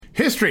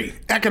History,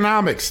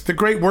 economics, the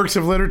great works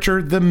of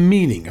literature, the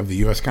meaning of the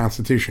U.S.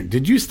 Constitution.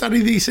 Did you study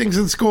these things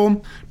in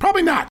school?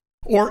 Probably not.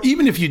 Or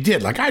even if you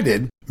did, like I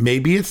did,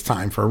 maybe it's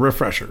time for a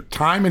refresher.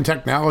 Time and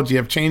technology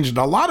have changed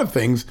a lot of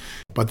things,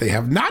 but they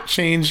have not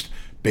changed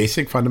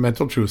basic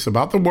fundamental truths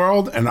about the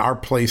world and our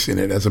place in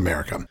it as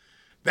America.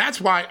 That's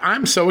why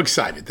I'm so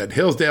excited that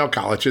Hillsdale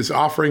College is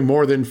offering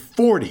more than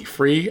 40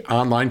 free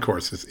online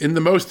courses in the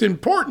most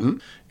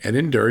important and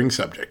enduring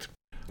subject.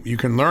 You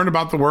can learn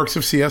about the works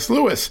of C.S.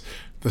 Lewis,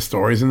 the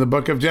stories in the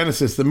book of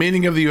Genesis, the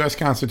meaning of the U.S.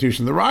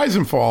 Constitution, the rise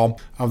and fall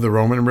of the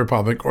Roman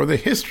Republic, or the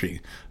history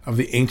of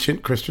the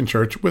ancient Christian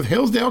church with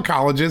Hillsdale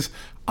College's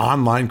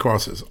online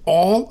courses,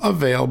 all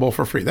available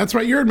for free. That's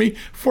right, you heard me,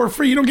 for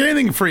free. You don't get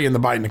anything free in the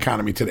Biden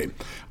economy today.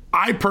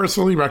 I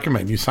personally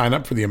recommend you sign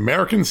up for the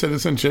American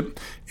Citizenship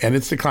and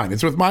Its Decline.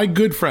 It's with my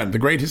good friend, the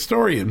great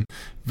historian,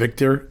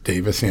 Victor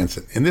Davis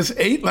Hanson. In this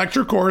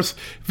 8-lecture course,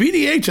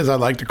 VDH, as I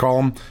like to call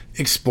him,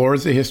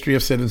 explores the history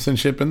of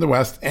citizenship in the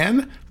West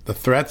and the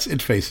threats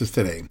it faces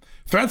today.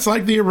 Threats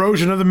like the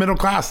erosion of the middle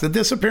class, the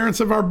disappearance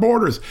of our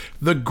borders,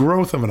 the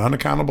growth of an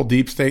unaccountable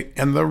deep state,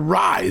 and the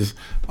rise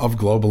of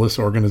globalist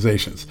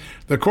organizations.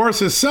 The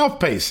course is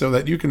self-paced so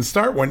that you can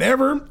start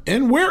whenever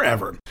and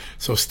wherever.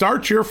 So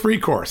start your free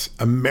course,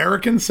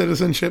 American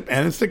Citizenship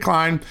and Its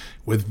Decline,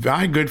 with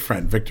my good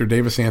friend, Victor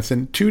Davis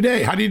Hanson,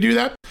 today. How do you do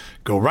that?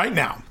 Go right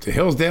now to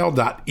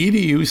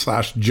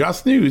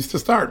hillsdale.edu/justnews to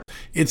start.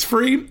 It's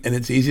free and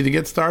it's easy to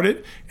get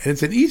started, and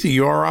it's an easy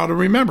URL to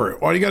remember.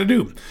 All you got to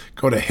do,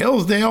 go to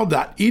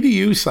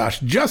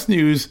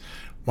hillsdale.edu/justnews.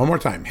 One more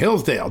time,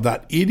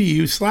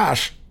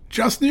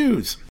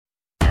 hillsdale.edu/justnews.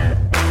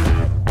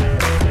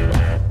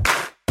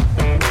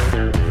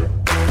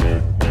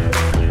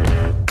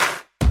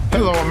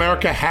 Hello,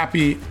 America.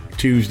 Happy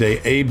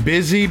Tuesday. A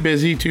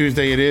busy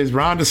Tuesday it is.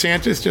 Ron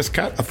DeSantis just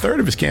cut a third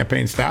of his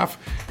campaign staff,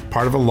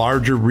 part of a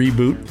larger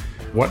reboot.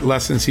 What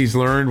lessons he's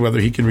learned, whether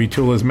he can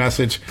retool his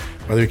message,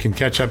 whether he can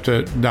catch up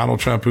to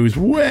Donald Trump, who's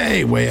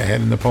way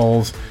ahead in the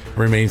polls,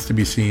 remains to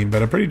be seen.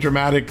 But a pretty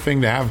dramatic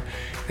thing to have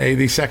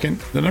the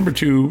number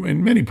 2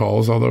 in many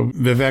polls, although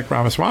Vivek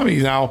Ramaswamy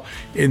is now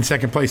in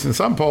second place in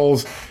some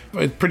polls.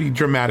 It's pretty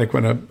dramatic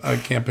when a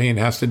campaign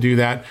has to do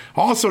that.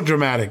 Also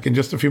dramatic, and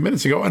just a few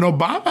minutes ago, an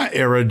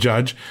Obama-era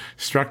judge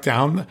struck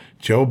down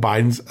Joe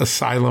Biden's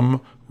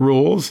asylum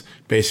rules,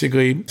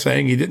 basically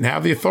saying he didn't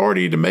have the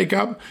authority to make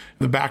up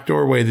the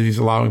backdoor way that he's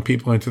allowing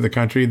people into the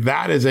country.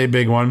 That is a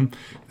big one.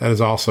 That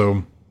is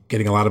also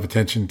getting a lot of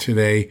attention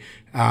today.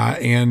 A lot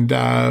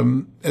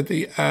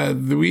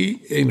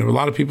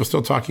of people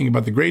still talking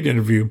about the great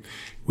interview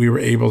we were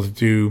able to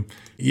do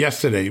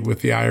yesterday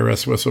with the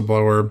IRS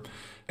whistleblower.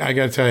 I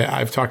got to tell you,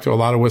 I've talked to a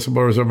lot of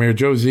whistleblowers over here.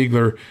 Joe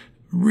Ziegler,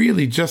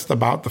 really just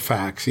about the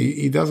facts.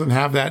 He doesn't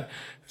have that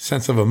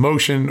sense of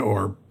emotion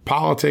or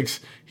politics.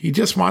 He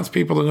just wants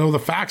people to know the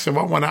facts of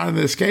what went on in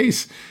this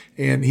case.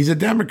 And he's a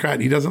Democrat.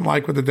 He doesn't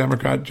like what the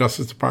Democrat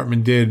Justice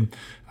Department did.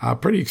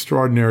 Pretty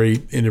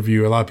extraordinary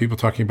interview. A lot of people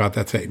talking about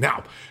that today.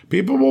 Now,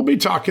 people will be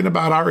talking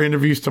about our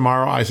interviews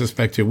tomorrow, I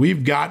suspect, too.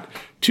 We've got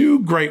 2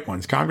 great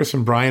ones.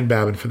 Congressman Brian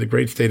Babin for the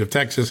great state of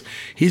Texas.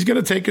 He's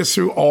going to take us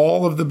through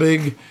all of the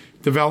big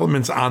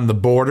developments on the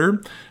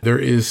border. There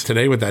is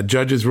today with that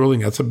judge's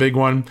ruling. That's a big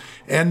one.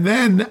 And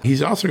then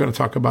he's also going to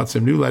talk about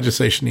some new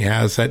legislation he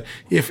has that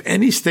if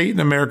any state in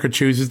America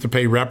chooses to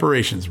pay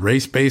reparations,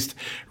 race-based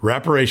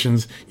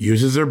reparations,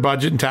 uses their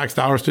budget and tax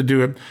dollars to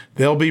do it,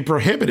 they'll be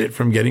prohibited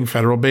from getting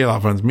federal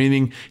bailout funds,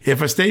 meaning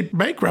if a state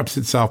bankrupts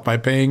itself by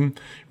paying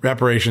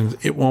reparations,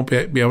 it won't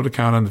be able to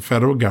count on the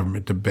federal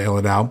government to bail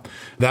it out.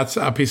 That's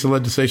a piece of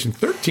legislation.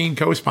 13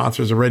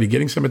 co-sponsors already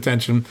getting some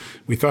attention.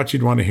 We thought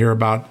you'd want to hear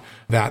about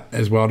that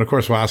as well. And of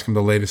course, we'll ask him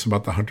the latest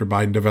about the Hunter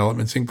Biden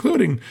developments,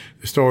 including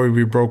the story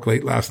we broke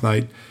late last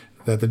night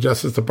that the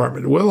Justice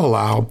Department will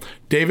allow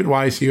David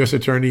Weiss, U.S.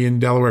 Attorney in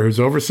Delaware, who's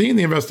overseeing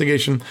the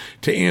investigation,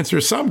 to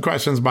answer some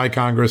questions by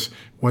Congress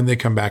when they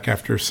come back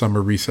after summer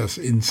recess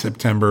in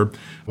September.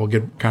 We'll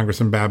get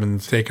Congressman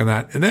Babin's take on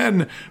that. And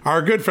then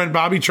our good friend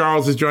Bobby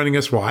Charles is joining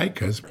us. Why?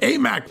 Because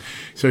AMAC,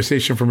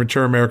 Association for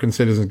Mature American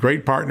Citizens,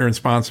 great partner and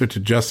sponsor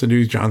to Just the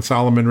News. John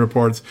Solomon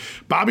reports.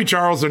 Bobby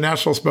Charles, their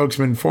national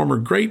spokesman, former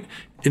great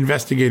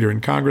investigator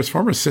in Congress,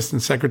 former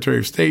Assistant Secretary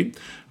of State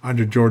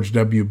under George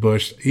W.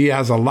 Bush. He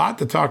has a lot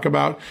to talk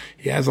about.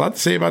 He has a lot to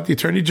say about the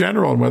Attorney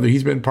General and whether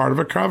he's been part of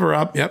a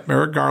cover-up. Yep,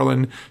 Merrick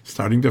Garland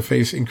starting to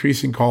face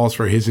increasing calls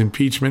for his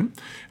impeachment,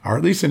 or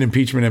at least an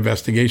impeachment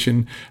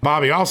investigation.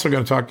 Bobby also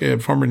going to talk,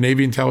 former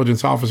Navy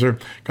intelligence officer,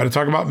 going to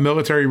talk about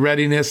military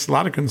readiness. A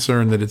lot of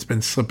concern that it's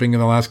been slipping in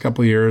the last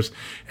couple of years.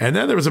 And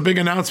then there was a big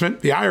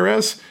announcement. The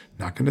IRS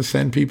not going to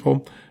send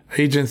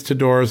agents to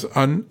doors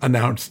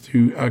unannounced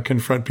to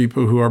confront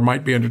people who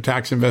might be under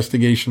tax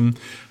investigation.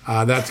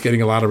 That's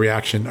getting a lot of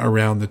reaction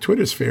around the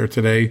Twitter sphere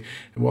today.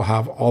 We'll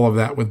have all of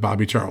that with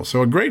Bobby Charles.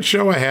 So a great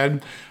show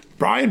ahead.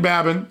 Brian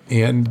Babin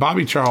and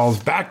Bobby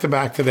Charles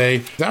back-to-back today.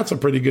 That's a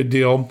pretty good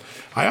deal.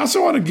 I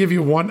also want to give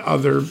you one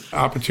other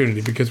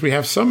opportunity because we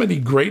have so many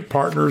great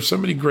partners, so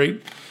many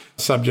great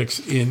subjects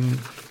in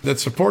that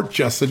support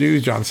Just the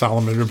News. John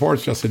Solomon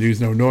Reports, Just the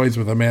News, No Noise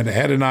with Amanda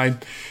Head and I.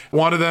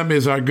 One of them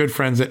is our good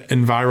friends at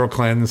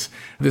EnviroCleanse.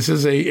 This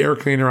is a air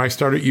cleaner I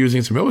started using.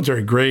 It's a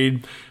military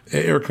grade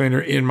air cleaner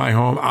in my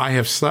home. I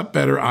have slept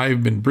better.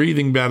 I've been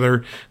breathing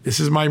better. This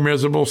is my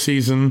miserable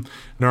season,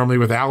 normally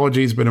with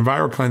allergies, but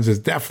EnviroCleanse has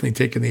definitely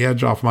taken the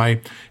edge off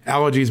my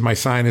allergies, my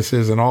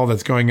sinuses, and all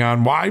that's going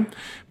on. Why?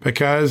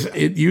 Because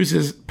it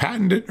uses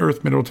patented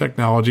earth mineral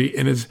technology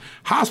and is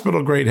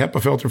hospital-grade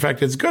HEPA filter. In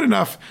fact, it's good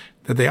enough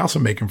that they also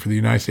make them for the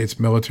United States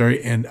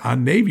military and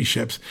on Navy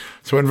ships.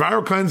 So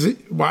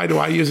EnviroCleanse, why do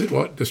I use it?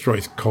 Well, it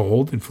destroys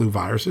cold and flu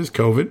viruses,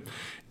 COVID,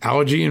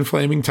 allergy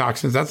inflaming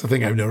toxins. That's the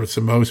thing I've noticed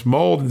the most,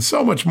 mold, and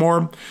so much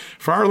more.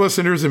 For our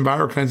listeners,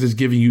 EnviroCleanse is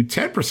giving you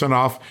 10%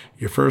 off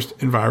your first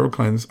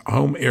EnviroCleanse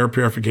home air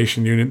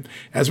purification unit,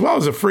 as well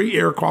as a free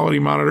air quality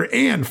monitor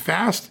and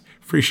fast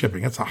free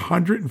shipping. That's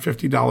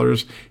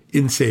 $150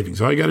 in savings.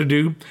 All you got to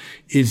do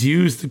is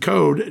use the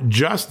code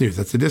JUSTNEWS.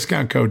 That's the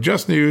discount code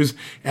JUSTNEWS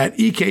at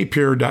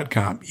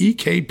ekpure.com.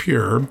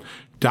 ekpure.com.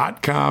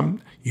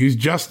 Use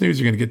Just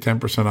News. You're going to get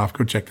 10% off.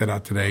 Go check that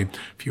out today.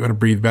 If you want to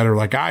breathe better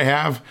like I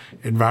have,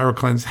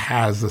 EnviroCleanse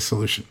has the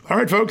solution. All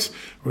right, folks,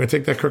 we're going to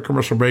take that quick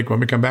commercial break. When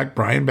we come back,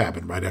 Brian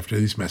Babin right after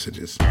these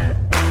messages.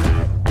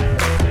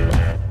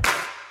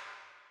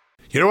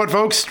 You know what,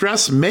 folks?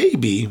 Stress may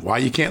be why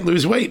you can't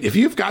lose weight. If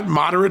you've got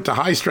moderate to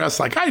high stress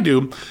like I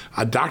do,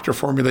 a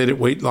doctor-formulated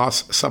weight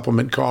loss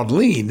supplement called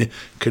Lean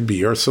could be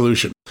your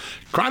solution.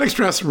 Chronic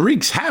stress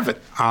wreaks havoc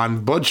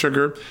on blood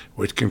sugar,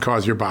 which can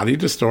cause your body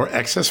to store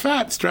excess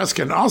fat. Stress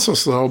can also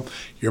slow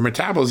your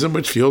metabolism,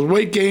 which fuels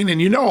weight gain.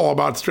 And you know all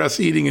about stress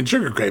eating and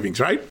sugar cravings,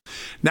 right?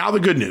 Now the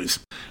good news.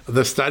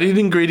 The studied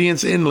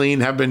ingredients in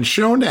Lean have been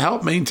shown to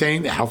help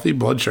maintain healthy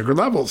blood sugar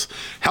levels,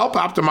 help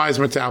optimize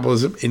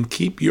metabolism, and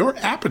keep your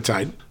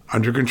appetite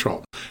under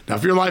control. Now,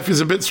 if your life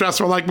is a bit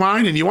stressful like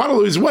mine and you want to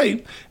lose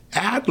weight,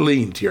 add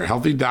Lean to your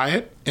healthy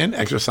diet and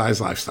exercise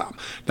lifestyle.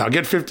 Now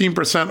get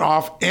 15%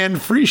 off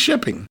and free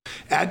shipping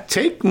at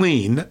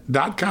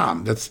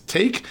takelean.com. That's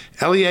take,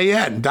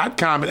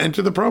 Lean.com, and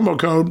enter the promo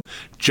code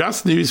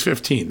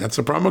JustNews15. That's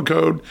the promo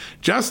code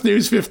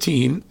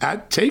JustNews15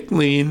 at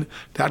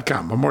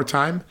takelean.com. One more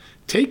time,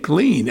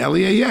 takelean,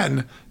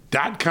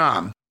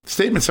 Lean.com.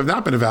 Statements have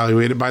not been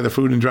evaluated by the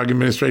Food and Drug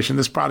Administration.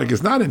 This product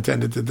is not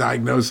intended to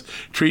diagnose,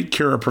 treat,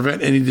 cure, or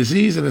prevent any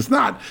disease, and it's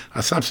not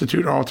a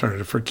substitute or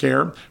alternative for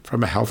care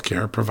from a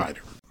healthcare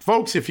provider.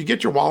 Folks, if you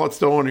get your wallet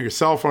stolen or your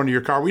cell phone or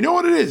your car, we know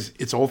what it is.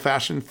 It's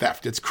old-fashioned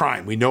theft. It's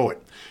crime. We know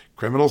it.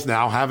 Criminals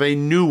now have a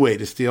new way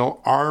to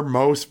steal our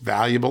most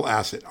valuable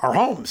asset, our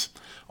homes.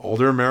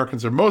 Older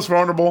Americans are most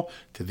vulnerable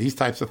to these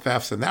types of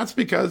thefts, and that's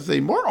because they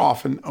more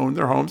often own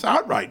their homes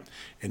outright.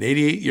 An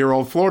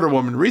 88-year-old Florida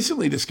woman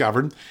recently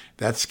discovered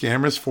that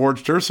scammers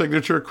forged her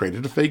signature,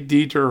 created a fake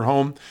deed to her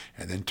home,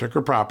 and then took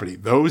her property.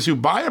 Those who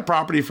buy a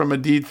property from a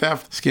deed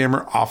theft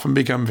scammer often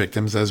become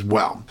victims as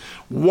well.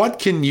 What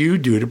can you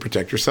do to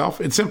protect yourself?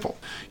 It's simple.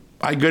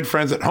 My good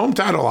friends at Home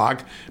Title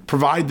Lock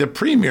provide the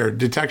premier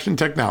detection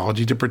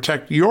technology to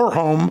protect your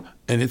home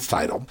and its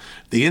title.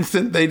 The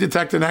instant they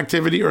detect an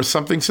activity or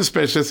something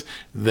suspicious,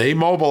 they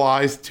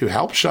mobilize to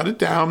help shut it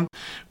down.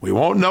 We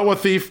won't know a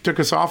thief took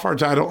us off our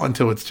title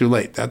until it's too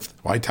late. That's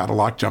why Title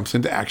Lock jumps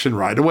into action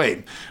right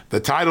away. The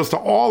titles to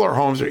all our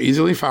homes are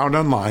easily found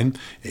online.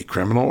 A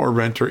criminal or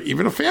renter,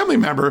 even a family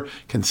member,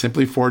 can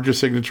simply forge your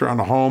signature on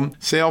a home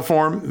sale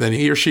form. Then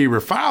he or she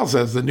refiles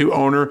as the new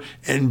owner,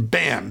 and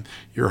bam,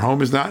 your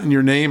home is not in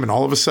your name, and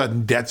all of a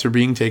sudden, debts are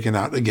being taken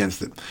out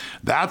against it.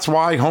 That's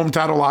why Home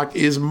Title Lock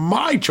is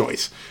my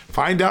choice.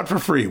 Find out for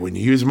free when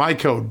you use my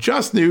code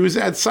JUSTNEWS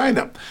at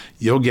sign-up.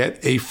 You'll get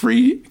a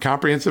free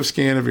comprehensive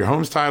scan of your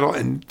home's title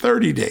and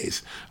 30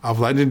 days of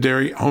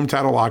legendary Home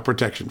Title Lock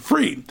protection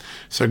free.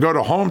 So go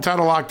to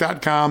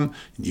HomeTitleLock.com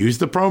and use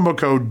the promo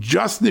code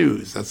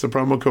JUSTNEWS. That's the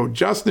promo code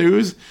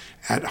JUSTNEWS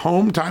at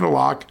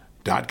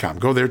HomeTitleLock.com.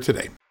 Go there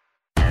today.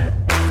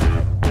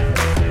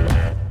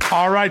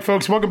 All right,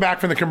 folks, welcome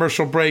back from the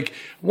commercial break.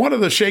 One of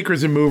the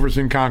shakers and movers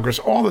in Congress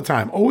all the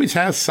time, always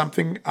has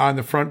something on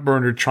the front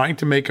burner trying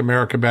to make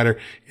America better,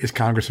 is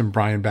Congressman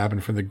Brian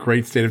Babin from the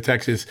great state of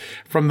Texas.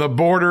 From the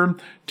border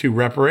to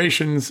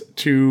reparations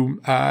to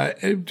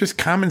just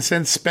common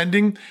sense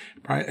spending,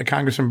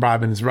 Congressman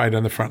Babin is right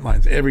on the front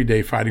lines every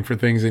day fighting for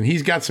things, and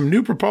he's got some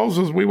new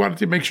proposals we wanted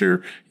to make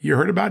sure you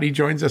heard about. He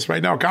joins us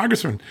right now.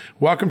 Congressman,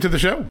 welcome to the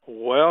show.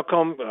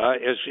 Welcome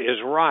is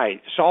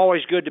right. It's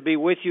always good to be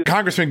with you.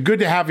 Congressman, good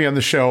to have you on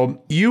the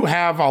show. You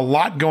have a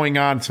lot going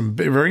on, some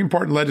very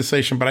important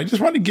legislation, but I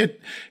just want to get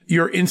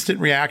your instant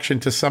reaction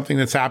to something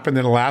that's happened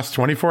in the last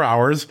 24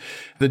 hours.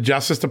 The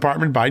Justice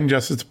Department, Biden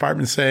Justice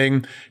Department,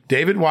 saying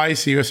David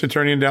Weiss, the U.S.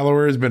 Attorney in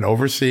Delaware, has been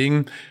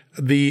overseeing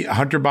the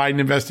Hunter Biden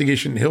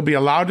investigation. He'll be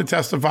allowed to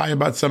testify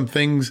about some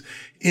things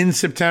in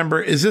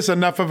September. Is this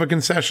enough of a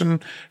concession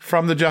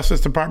from the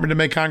Justice Department to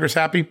make Congress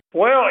happy?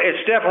 Well,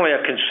 it's definitely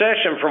a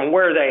concession from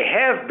where they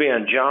have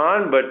been,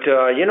 John. But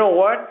you know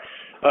what?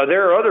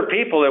 There are other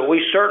people that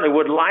we certainly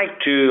would like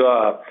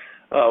to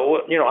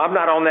I'm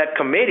not on that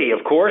committee,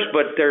 of course,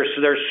 but there's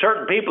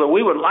certain people that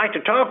we would like to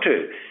talk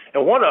to.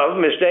 And one of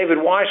them is David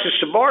Weiss's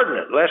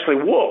subordinate,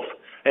 Leslie Wolf.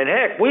 And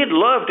heck, we'd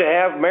love to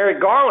have Merrick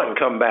Garland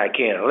come back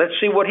in. Let's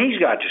see what he's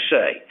got to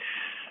say.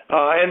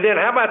 And then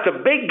how about the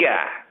big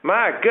guy?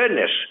 My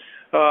goodness.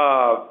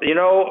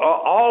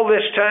 All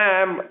this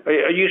time,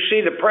 you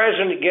see the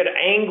president get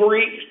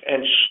angry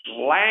and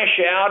slash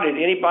out at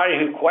anybody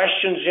who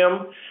questions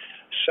him,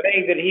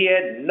 saying that he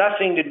had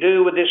nothing to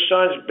do with his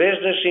son's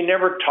business. He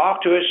never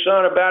talked to his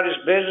son about his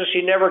business.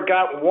 He never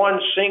got $1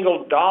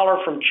 single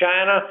from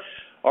China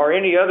or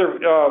any other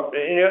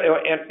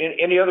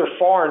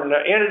foreign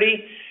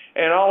entity.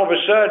 And all of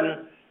a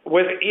sudden,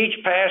 with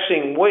each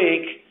passing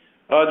week,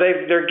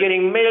 they're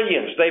getting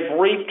millions. They've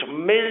reaped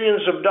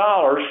millions of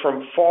dollars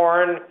from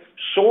foreign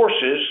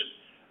sources,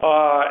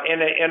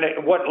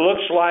 and what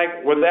looks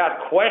like,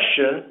 without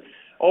question,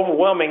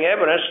 overwhelming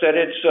evidence that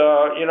it's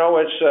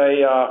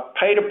a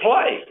pay to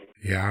play.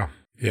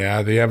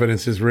 Yeah, the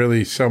evidence is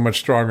really so much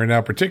stronger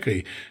now,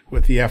 particularly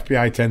with the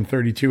FBI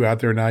 1032 out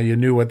there now. You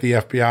knew what the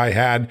FBI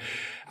had.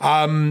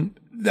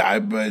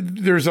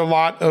 There's a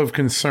lot of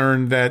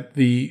concern that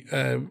the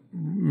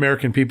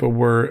American people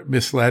were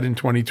misled in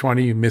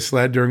 2020,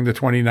 misled during the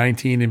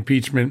 2019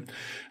 impeachment.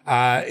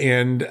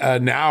 And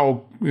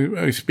now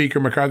Speaker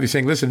McCarthy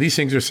saying, listen, these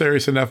things are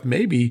serious enough.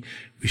 Maybe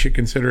we should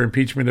consider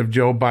impeachment of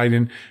Joe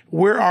Biden.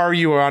 Where are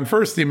you on,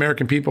 first, the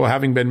American people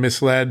having been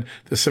misled,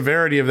 the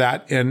severity of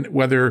that, and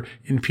whether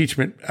an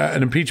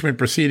impeachment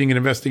proceeding and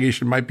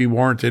investigation might be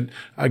warranted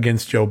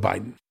against Joe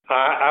Biden?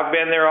 I've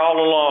been there all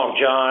along,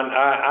 John.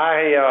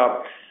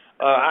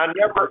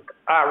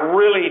 I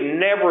really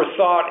never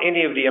thought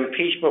any of the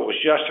impeachment was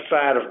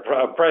justified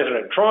of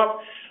President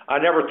Trump. I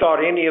never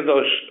thought any of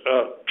those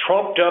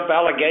trumped-up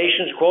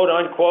allegations, quote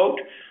unquote,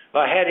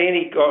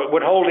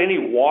 would hold any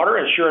water,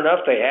 and sure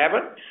enough, they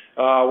haven't.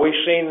 We've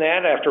seen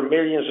that after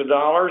millions of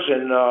dollars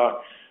in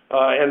the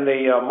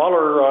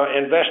Mueller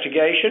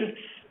investigation,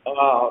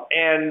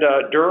 and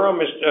Durham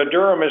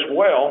as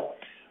well.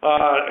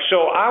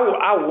 So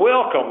I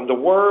welcome the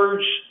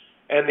words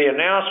and the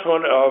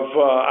announcement of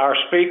our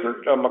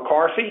Speaker,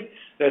 McCarthy,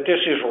 that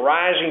this is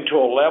rising to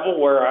a level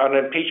where an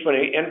impeachment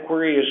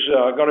inquiry is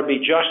going to be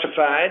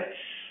justified.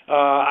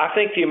 I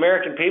think the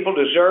American people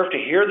deserve to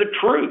hear the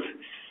truth,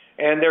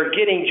 and they're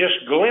getting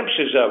just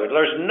glimpses of it.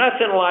 There's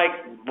nothing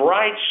like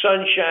bright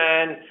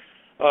sunshine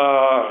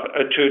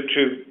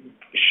to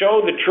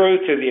show the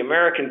truth to the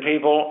American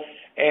people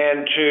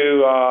and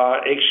to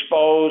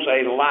expose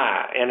a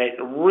lie. And it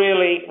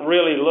really,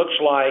 really looks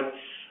like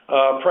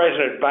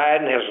President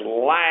Biden has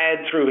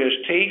lied through his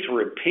teeth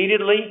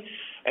repeatedly.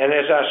 And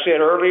as I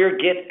said earlier,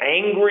 get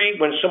angry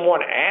when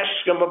someone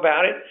asks him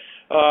about it.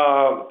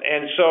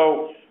 And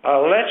so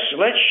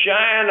let's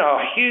shine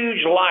a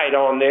huge light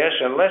on this,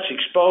 and let's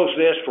expose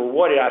this for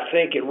what I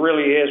think it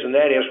really is, and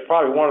that is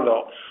probably one of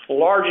the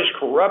largest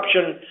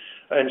corruption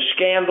and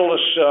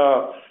scandalous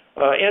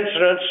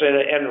incidents,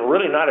 and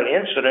really not an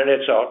incident.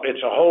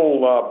 It's a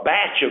whole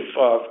batch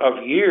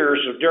of years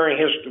during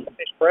his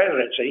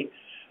presidency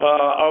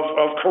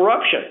of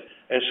corruption.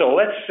 And so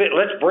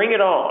let's bring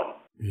it on.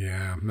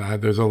 Yeah,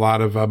 there's a lot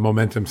of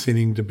momentum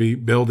seeming to be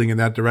building in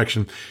that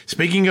direction.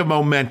 Speaking of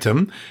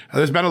momentum,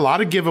 there's been a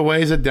lot of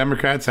giveaways that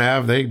Democrats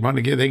have. They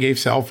gave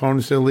cell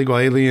phones to illegal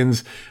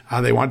aliens.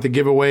 They want to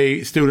give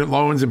away student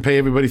loans and pay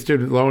everybody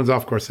student loans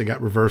off. Of course, they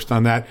got reversed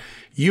on that.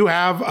 You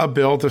have a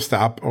bill to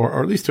stop,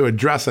 or at least to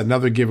address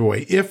another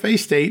giveaway. If a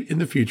state in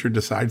the future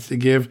decides to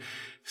give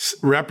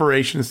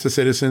reparations to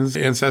citizens,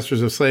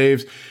 ancestors of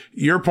slaves,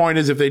 your point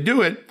is if they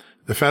do it,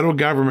 the federal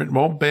government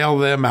won't bail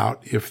them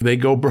out if they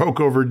go broke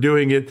over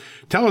doing it.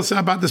 Tell us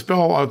about this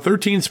bill.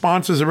 13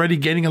 sponsors already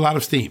gaining a lot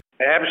of steam.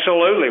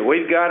 Absolutely.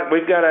 We've got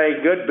a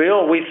good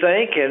bill, we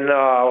think, and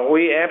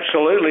we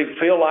absolutely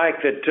feel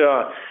like that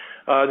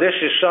this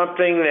is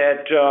something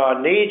that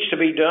needs to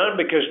be done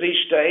because these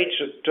states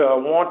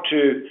that want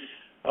to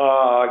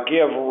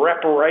give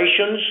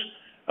reparations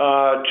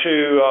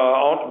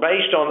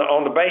based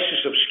on the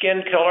basis of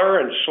skin color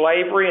and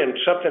slavery and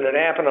something that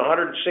happened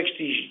 160,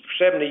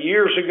 70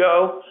 years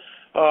ago,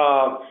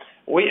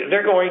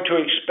 they're going to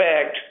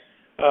expect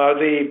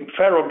the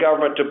federal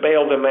government to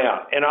bail them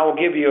out. And I will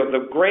give you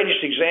the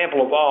greatest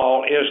example of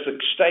all is the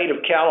state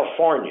of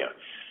California.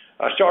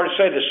 I started to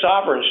say the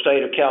sovereign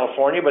state of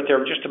California, but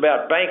they're just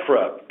about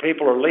bankrupt.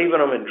 People are leaving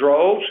them in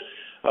droves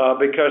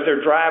because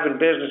they're driving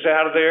business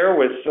out of there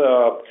with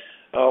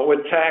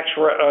tax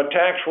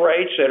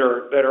rates that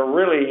are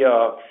really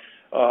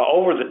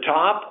over the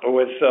top,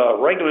 with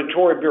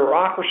regulatory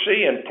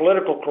bureaucracy and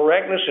political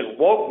correctness and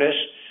wokeness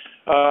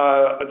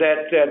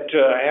that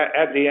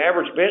the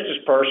average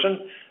business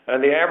person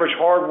and the average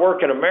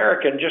hard-working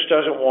American just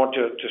doesn't want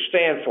to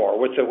stand for.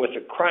 With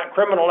the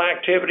criminal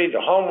activity, the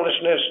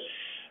homelessness,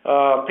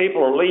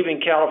 people are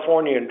leaving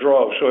California in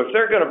droves. So if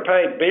they're going to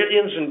pay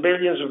billions and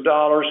billions of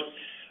dollars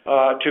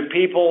to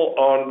people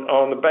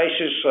on the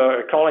basis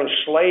calling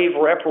slave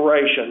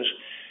reparations,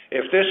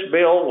 if this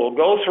bill will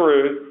go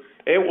through,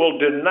 it will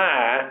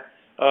deny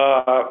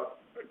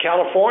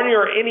California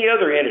or any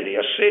other entity,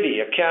 a city,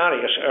 a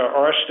county,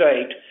 or a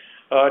state,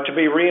 to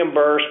be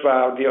reimbursed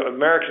by the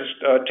American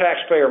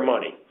taxpayer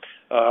money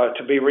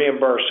to be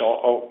reimbursed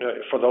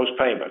for those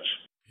payments.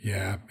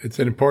 Yeah, it's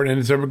an important, and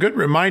it's a good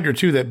reminder,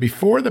 too, that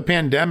before the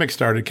pandemic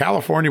started,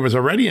 California was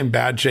already in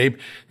bad shape.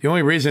 The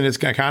only reason its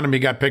economy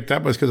got picked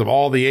up was because of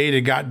all the aid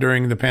it got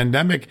during the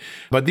pandemic.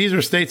 But these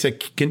are states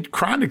that can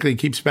chronically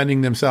keep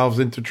spending themselves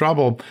into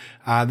trouble.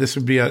 This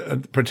would be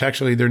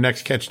potentially their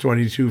next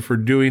catch-22 for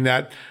doing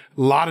that.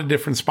 A lot of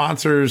different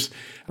sponsors.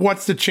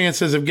 What's the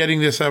chances of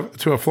getting this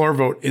to a floor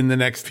vote in the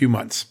next few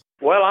months?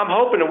 Well, I'm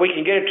hoping that we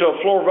can get it to a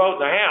floor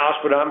vote in the House,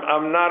 but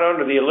I'm not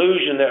under the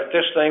illusion that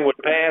this thing would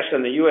pass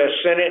in the U.S.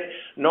 Senate,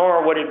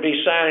 nor would it be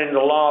signed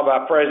into law by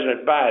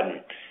President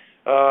Biden.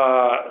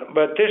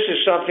 But this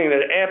is something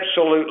that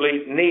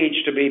absolutely needs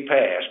to be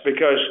passed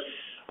because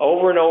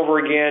over and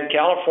over again,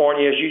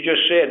 California, as you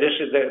just said,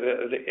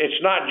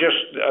 it's not just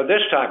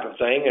this type of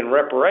thing and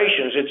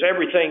reparations, it's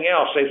everything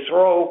else. They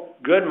throw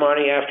good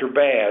money after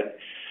bad.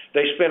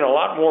 They spend a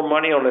lot more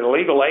money on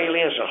illegal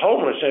aliens and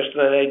homelessness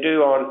than they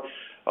do on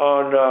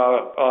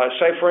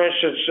say, for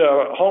instance,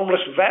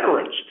 homeless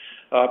veterans,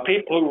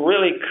 people who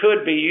really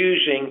could be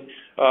using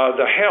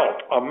the help,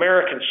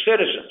 American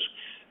citizens.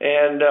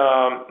 And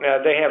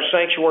they have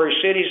sanctuary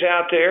cities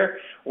out there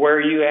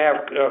where you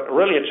have,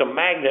 really it's a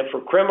magnet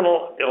for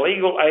criminal,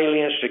 illegal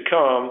aliens to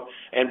come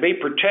and be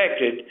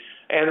protected.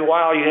 And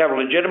while you have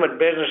legitimate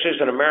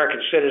businesses and American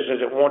citizens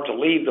that want to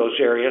leave those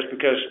areas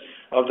because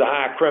of the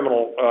high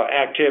criminal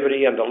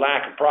activity and the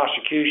lack of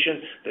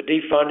prosecution, the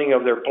defunding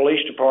of their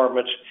police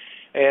departments.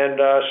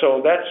 And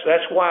so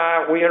that's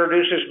why we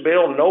introduced this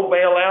bill, no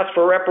bailouts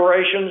for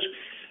reparations.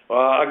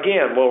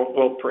 Again,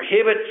 we'll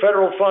prohibit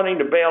federal funding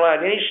to bail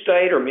out any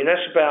state or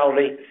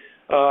municipality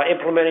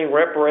implementing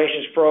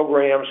reparations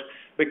programs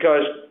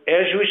because,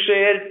 as we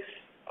said,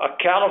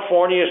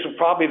 California is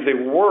probably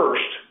the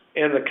worst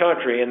in the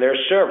country, and there's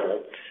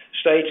several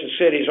states and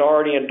cities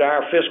already in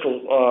dire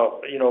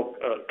fiscal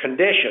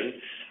condition,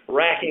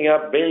 racking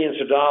up billions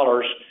of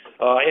dollars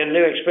in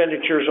new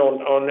expenditures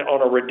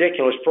on a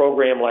ridiculous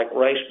program like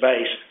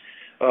race-based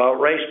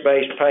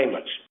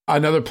payments.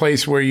 Another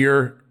place where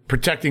you're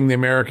protecting the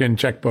American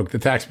checkbook, the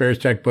taxpayer's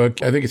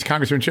checkbook. I think it's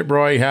Congressman Chip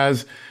Roy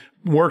has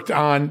worked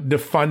on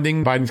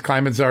defunding Biden's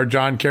climate czar,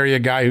 John Kerry, a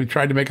guy who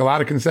tried to make a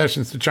lot of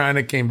concessions to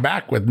China, came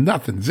back with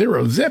nothing,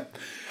 zero, zip.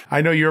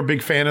 I know you're a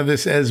big fan of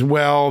this as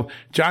well.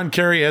 John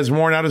Kerry has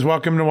worn out his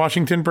welcome to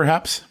Washington,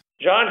 perhaps?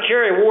 John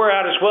Kerry wore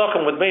out his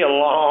welcome with me a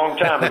long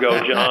time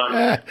ago, John.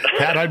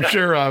 That I'm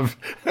sure of.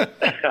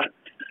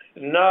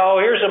 No,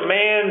 here's a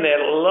man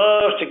that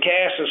loves to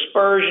cast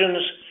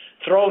aspersions,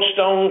 throw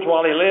stones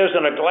while he lives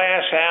in a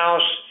glass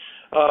house.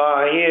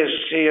 He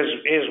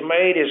has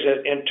made his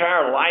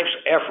entire life's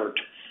effort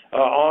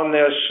on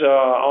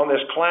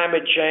this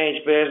climate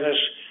change business,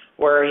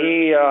 where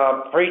he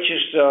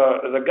preaches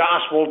the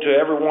gospel to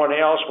everyone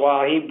else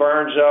while he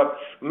burns up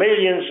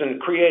millions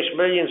and creates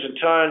millions of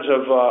tons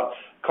of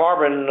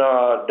carbon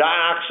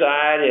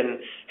dioxide,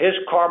 and his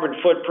carbon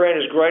footprint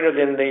is greater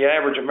than the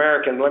average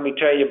American, let me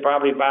tell you,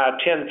 probably by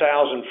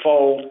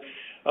 10,000-fold.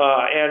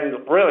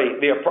 And really,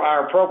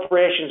 our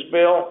appropriations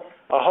bill,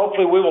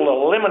 hopefully we will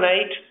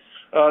eliminate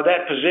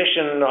that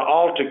position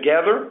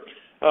altogether.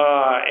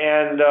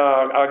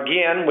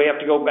 Again, we have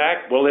to go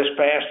back. Will this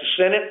pass the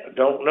Senate? I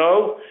don't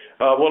know.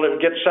 Will it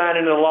get signed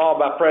into law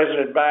by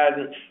President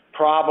Biden?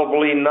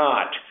 Probably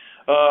not.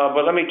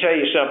 But let me tell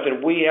you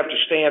something. We have to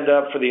stand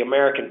up for the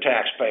American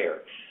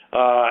taxpayer.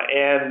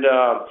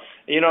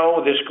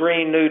 This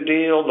Green New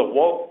Deal, the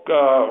woke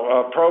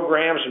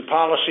programs and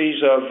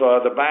policies of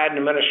the Biden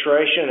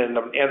administration and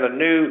the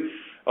new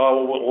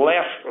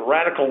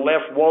radical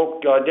left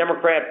woke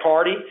Democrat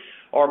Party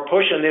are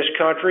pushing this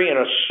country and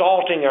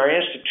assaulting our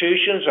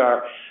institutions,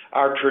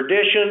 our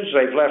traditions.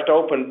 They've left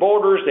open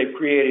borders. They've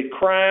created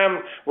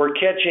crime. We're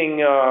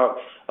catching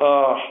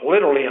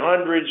literally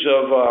hundreds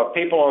of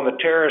people on the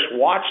terrorist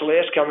watch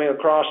list coming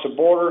across the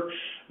border.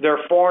 Their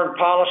foreign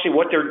policy,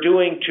 what they're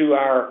doing to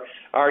our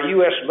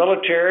U.S.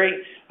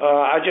 military.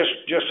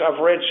 I've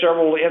read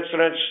several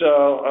incidents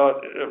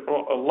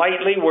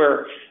lately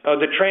where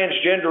the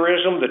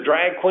transgenderism, the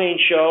drag queen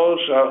shows,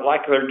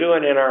 like they're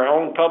doing in our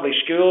own public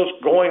schools,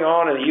 going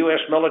on in the U.S.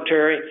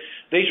 military.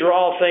 These are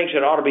all things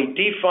that ought to be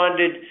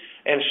defunded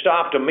and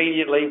stopped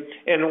immediately.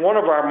 In one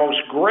of our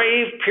most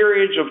grave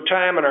periods of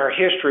time in our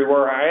history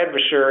where our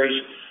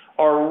adversaries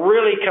are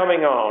really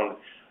coming on,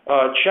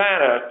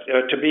 China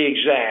to be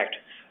exact,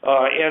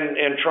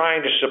 in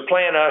trying to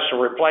supplant us and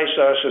replace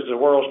us as the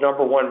world's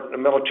number one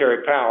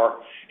military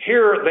power.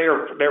 Here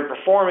they're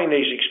performing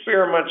these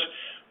experiments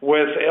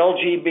with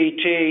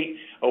LGBT,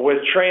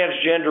 with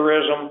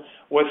transgenderism,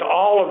 with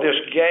all of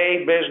this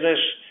gay business.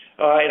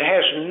 It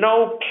has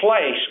no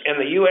place in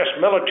the U.S.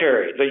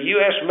 military. The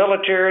U.S.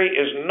 military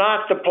is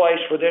not the place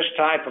for this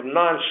type of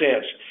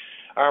nonsense.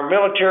 Our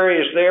military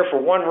is there for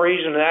one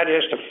reason, and that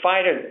is to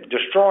fight and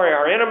destroy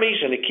our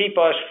enemies and to keep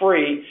us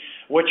free,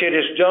 which it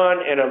has done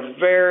in a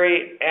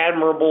very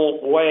admirable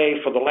way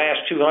for the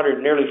last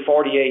 200, nearly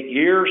 48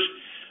 years.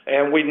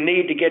 And we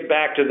need to get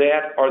back to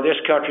that, or this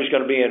country's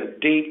going to be in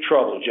deep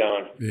trouble,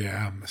 John.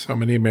 Yeah, so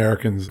many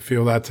Americans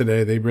feel that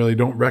today. They really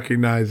don't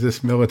recognize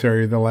this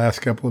military the last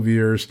couple of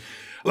years.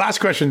 Last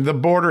question. The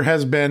border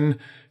has been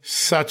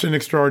such an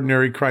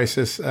extraordinary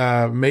crisis.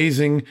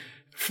 Amazing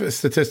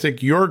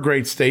statistic. Your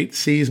great state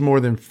sees more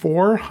than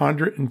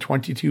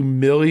 422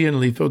 million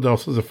lethal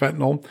doses of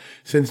fentanyl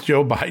since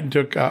Joe Biden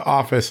took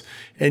office.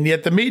 And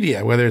yet the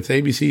media, whether it's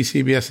ABC,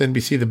 CBS,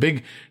 NBC, the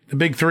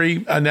big three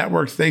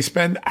networks, they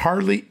spend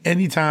hardly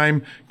any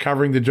time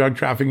covering the drug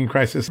trafficking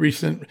crisis.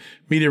 Recent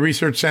Media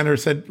Research Center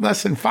said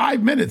less than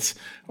 5 minutes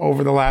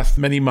over the last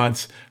many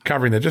months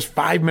covering that. Just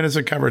 5 minutes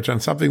of coverage on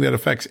something that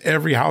affects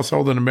every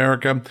household in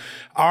America.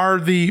 Are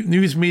the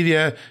news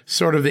media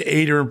sort of the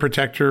aider and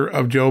protector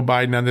of Joe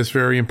Biden on this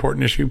very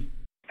important issue?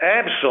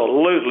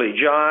 Absolutely,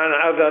 John.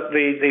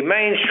 The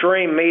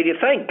mainstream media,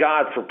 thank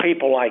God for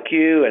people like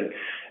you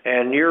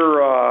and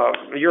your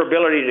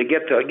ability to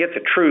get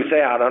the truth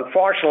out.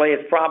 Unfortunately,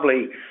 it's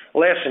probably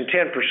less than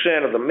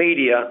 10% of the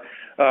media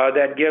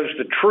that gives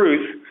the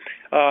truth.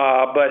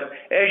 But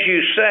as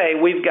you say,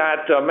 we've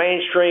got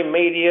mainstream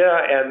media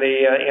and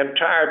the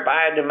entire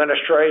Biden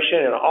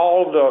administration and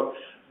all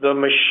the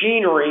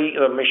machinery,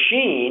 the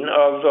machine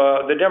of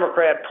the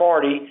Democrat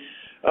Party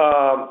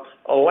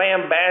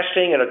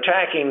lambasting and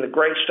attacking the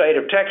great state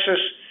of Texas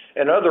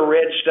and other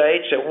red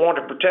states that want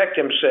to protect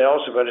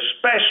themselves, but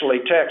especially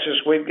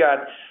Texas. We've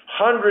got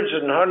hundreds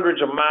and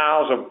hundreds of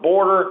miles of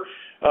border.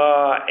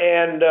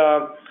 And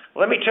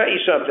let me tell you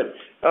something.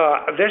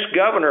 This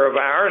governor of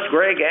ours,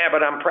 Greg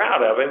Abbott, I'm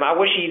proud of him. I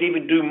wish he'd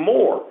even do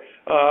more.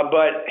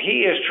 But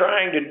he is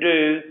trying to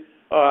do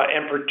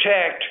and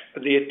protect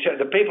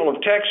the people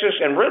of Texas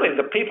and really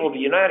the people of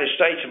the United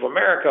States of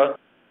America,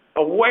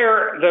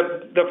 where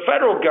the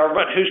federal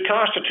government, whose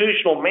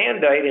constitutional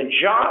mandate and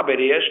job it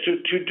is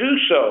to do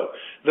so.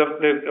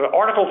 The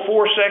Article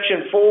 4,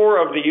 Section 4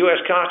 of the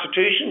U.S.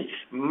 Constitution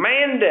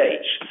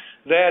mandates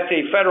that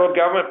the federal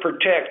government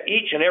protect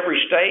each and every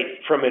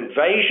state from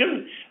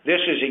invasion. This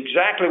is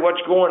exactly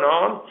what's going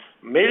on.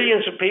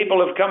 Millions of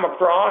people have come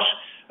across,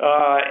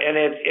 and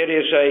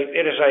it's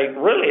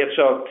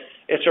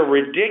a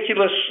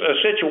ridiculous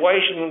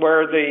situation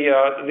where the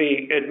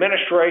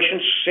administration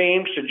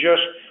seems to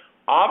just.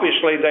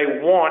 Obviously, they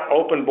want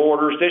open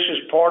borders. This is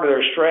part of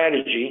their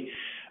strategy,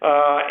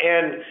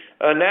 and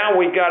now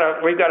we've got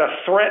to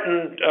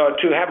threaten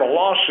to have a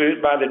lawsuit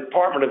by the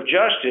Department of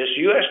Justice,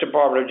 U.S.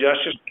 Department of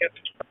Justice,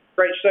 against the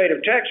great state of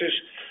Texas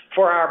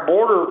for our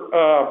border,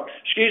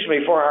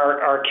 for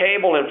our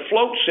cable and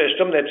float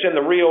system that's in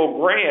the Rio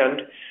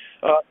Grande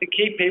to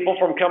keep people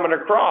from coming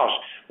across.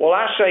 Well,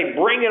 I say,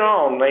 bring it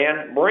on,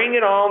 man. Bring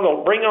it on.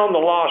 Bring on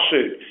the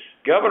lawsuit.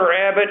 Governor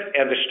Abbott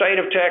and the state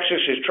of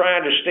Texas is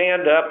trying to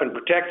stand up and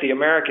protect the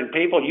American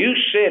people. You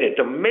said it,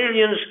 the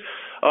millions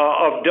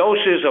of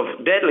doses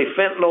of deadly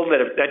fentanyl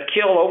that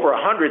kill over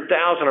 100,000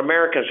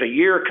 Americans a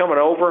year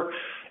coming over,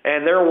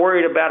 and they're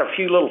worried about a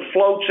few little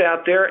floats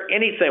out there.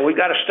 Anything. We've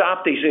got to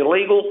stop these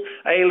illegal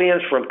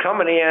aliens from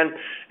coming in,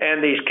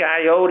 and these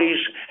coyotes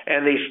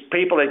and these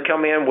people that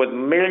come in with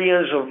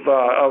millions of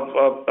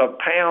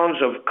pounds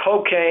of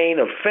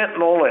cocaine, of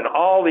fentanyl, and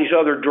all these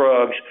other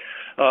drugs.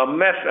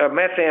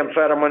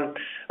 Methamphetamine.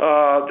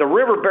 The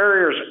river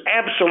barrier is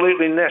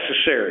absolutely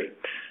necessary,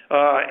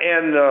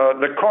 and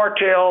the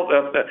cartels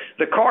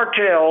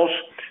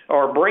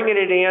are bringing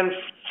it in.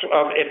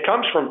 It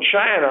comes from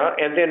China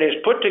and then is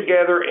put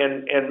together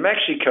in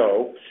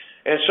Mexico,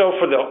 and so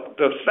for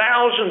the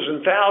thousands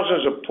and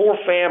thousands of poor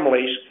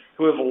families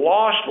who have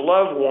lost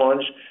loved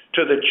ones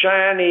to the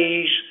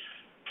Chinese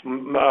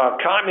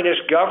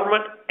communist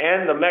government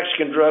and the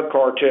Mexican drug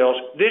cartels.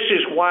 This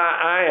is why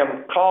I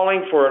am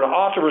calling for an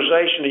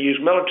authorization to use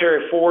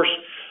military force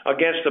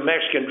against the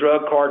Mexican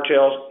drug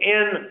cartels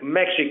in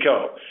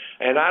Mexico.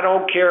 And I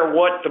don't care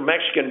what the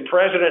Mexican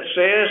president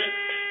says.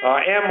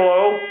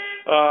 AMLO,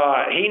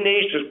 he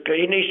needs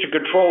to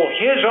control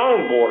his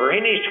own border. He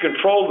needs to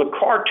control the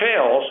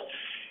cartels,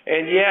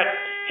 and yet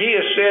he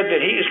has said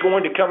that he is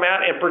going to come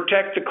out and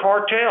protect the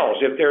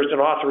cartels if there's an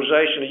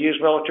authorization to use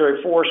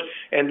military force,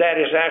 and that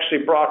is actually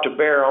brought to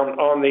bear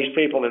on these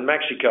people in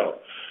Mexico.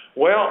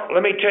 Well,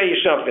 let me tell you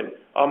something.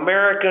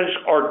 Americans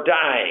are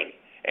dying,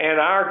 and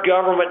our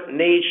government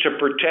needs to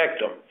protect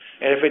them.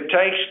 And if it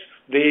takes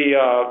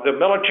the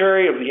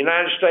military of the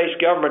United States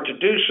government to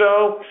do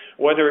so,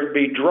 whether it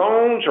be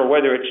drones or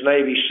whether it's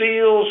Navy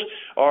SEALs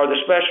or the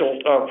special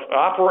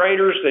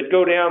operators that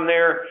go down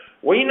there,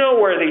 we know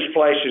where these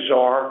places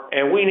are,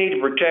 and we need to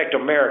protect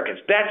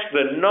Americans. That's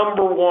the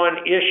number one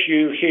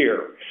issue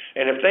here.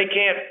 And if they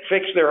can't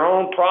fix their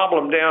own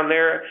problem down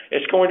there,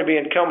 it's going to be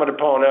incumbent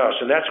upon us.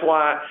 And that's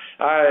why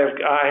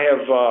I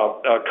have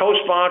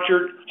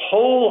co-sponsored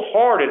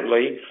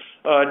wholeheartedly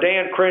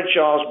Dan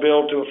Crenshaw's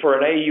bill for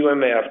an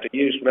AUMF to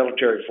use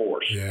military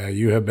force. Yeah,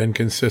 you have been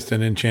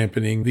consistent in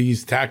championing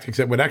these tactics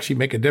that would actually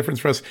make a difference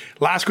for us.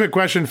 Last quick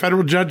question.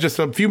 Federal judge just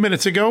a few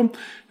minutes ago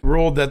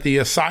ruled that the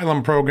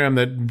asylum program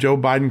that Joe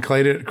Biden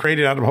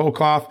created out of whole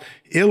cloth,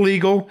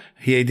 illegal.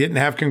 He didn't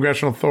have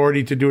congressional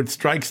authority to do it.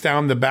 Strikes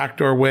down the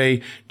backdoor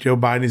way Joe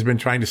Biden has been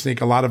trying to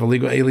sneak a lot of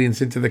illegal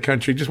aliens into the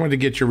country. Just wanted to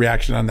get your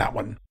reaction on that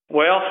one.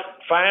 Well,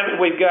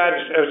 fine. We've got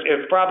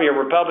it's probably a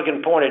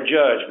Republican-appointed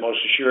judge, most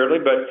assuredly,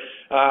 but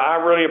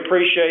I really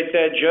appreciate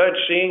that judge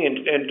seeing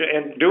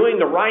and doing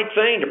the right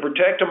thing to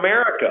protect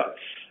America,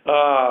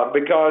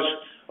 because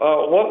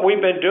what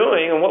we've been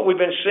doing and what we've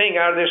been seeing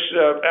out of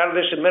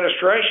this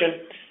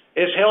administration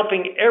is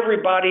helping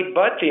everybody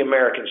but the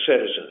American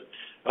citizen.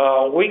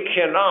 We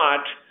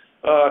cannot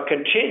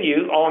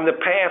continue on the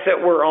path that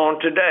we're on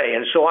today,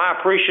 and so I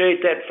appreciate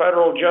that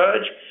federal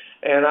judge.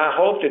 And I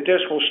hope that this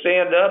will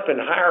stand up in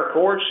higher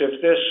courts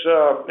if this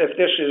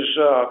is,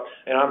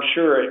 and I'm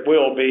sure it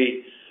will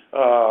be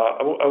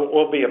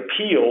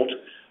appealed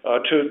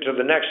to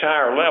the next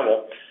higher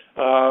level.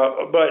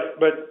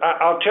 But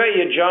I'll tell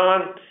you,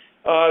 John,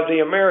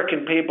 the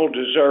American people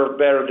deserve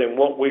better than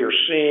what we are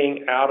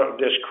seeing out of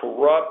this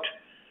corrupt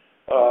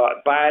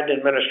Biden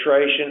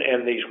administration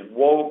and these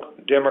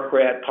woke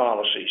Democrat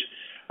policies.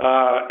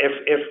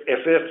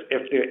 If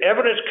the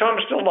evidence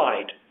comes to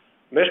light,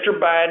 Mr.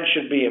 Biden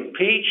should be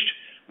impeached.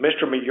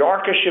 Mr.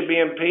 Mayorkas should be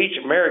impeached.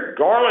 Merrick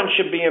Garland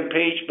should be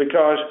impeached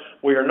because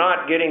we are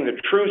not getting the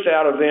truth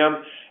out of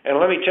them. And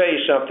let me tell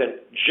you something: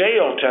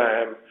 jail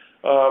time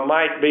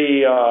might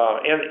be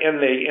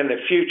in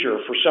the future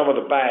for some of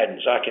the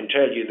Bidens. I can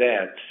tell you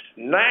that.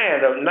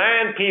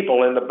 Nine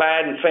people in the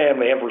Biden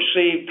family have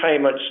received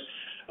payments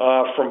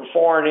from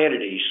foreign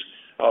entities.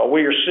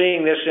 We are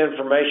seeing this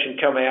information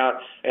come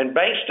out, and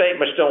bank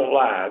statements don't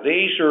lie.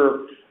 This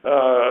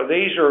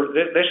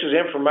is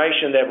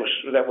information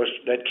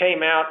that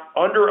came out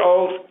under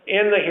oath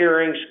in the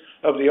hearings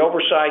of the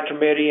Oversight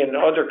Committee and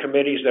other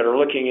committees that are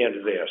looking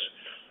into this.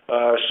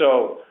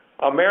 So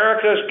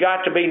America's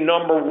got to be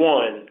number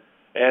one,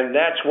 and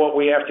that's what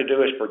we have to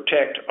do is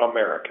protect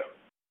America.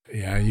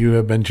 Yeah, you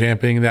have been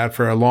championing that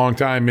for a long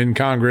time in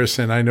Congress,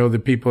 and I know the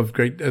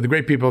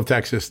great people of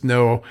Texas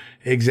know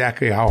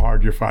exactly how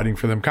hard you're fighting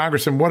for them.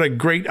 Congressman, what a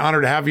great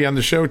honor to have you on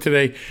the show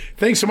today.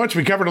 Thanks so much.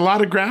 We covered a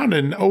lot of ground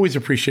and always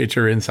appreciate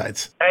your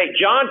insights. Hey,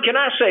 John, can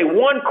I say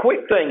one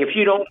quick thing, if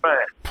you don't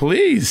mind?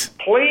 Please.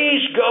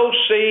 Please go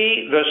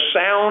see The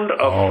Sound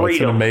of Freedom.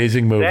 It's an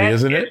amazing movie,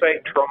 isn't it? It's a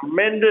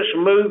tremendous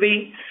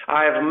movie.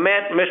 I have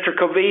met Mr.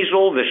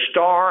 Caviezel, the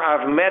star.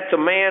 I've met the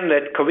man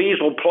that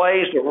Caviezel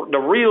plays, the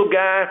real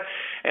guy.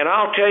 And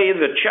I'll tell you,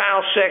 the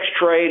child sex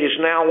trade is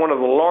now one of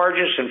the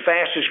largest and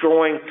fastest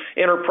growing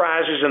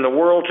enterprises in the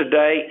world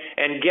today.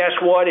 And guess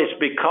what? It's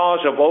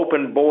because of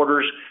open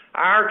borders.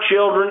 Our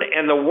children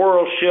and the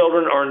world's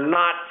children are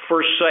not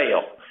for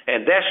sale.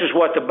 And this is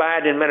what the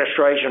Biden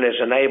administration has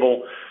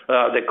enabled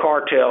the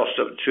cartels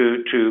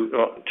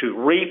to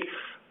reap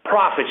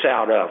profits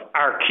out of,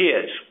 our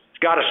kids.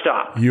 Got to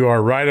stop. You are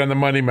right on the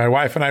money. My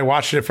wife and I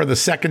watched it for the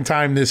second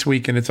time this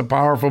week, and it's a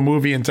powerful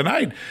movie. And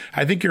tonight,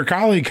 I think your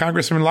colleague,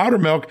 Congressman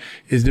Loudermilk,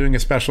 is doing a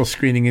special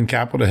screening in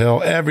Capitol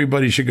Hill.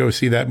 Everybody should go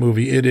see that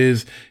movie. It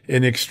is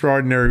an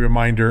extraordinary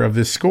reminder of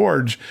this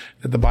scourge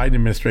that the Biden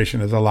administration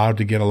has allowed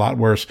to get a lot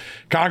worse.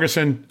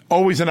 Congressman,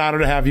 always an honor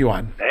to have you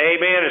on.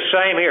 Amen.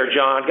 Same here,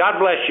 John. God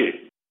bless you.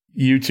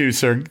 You too,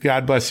 sir.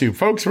 God bless you.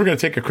 Folks, we're going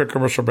to take a quick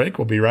commercial break.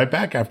 We'll be right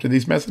back after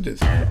these messages.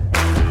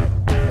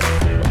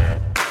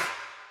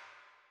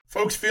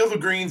 Folks, Field of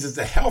Greens is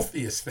the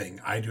healthiest thing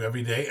I do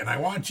every day, and I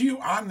want you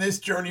on this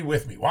journey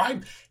with me.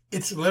 Why?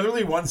 It's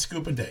literally one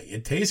scoop a day.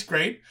 It tastes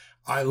great.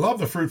 I love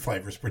the fruit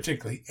flavors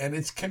particularly, and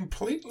it's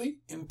completely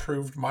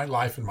improved my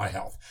life and my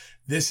health.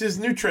 This is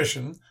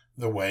nutrition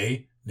the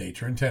way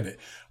nature intended.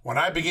 When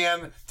I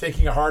began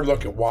taking a hard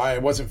look at why I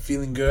wasn't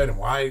feeling good and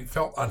why I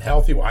felt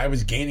unhealthy, why I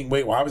was gaining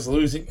weight, why I was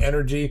losing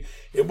energy,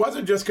 it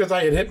wasn't just because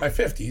I had hit my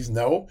 50s.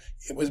 No,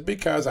 it was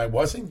because I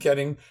wasn't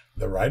getting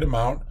the right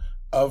amount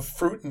of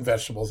fruit and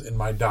vegetables in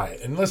my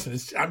diet. And listen,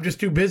 I'm just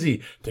too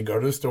busy to go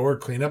to the store,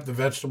 clean up the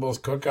vegetables,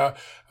 cook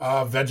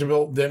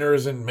vegetable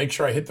dinners, and make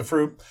sure I hit the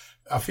fruit.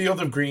 A Field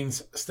of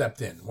Greens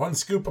stepped in. One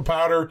scoop of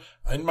powder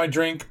in my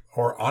drink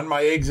or on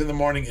my eggs in the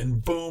morning,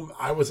 and boom,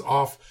 I was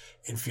off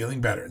and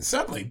feeling better. And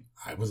suddenly,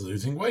 I was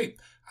losing weight.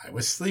 I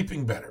was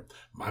sleeping better.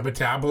 My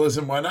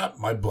metabolism went up.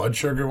 My blood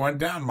sugar went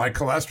down. My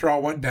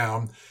cholesterol went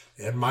down.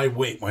 And my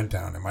weight went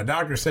down. And my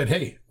doctor said,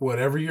 hey,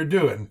 whatever you're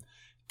doing,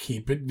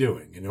 keep it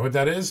doing. You know what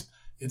that is?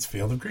 It's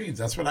Field of Greens.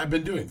 That's what I've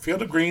been doing.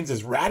 Field of Greens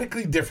is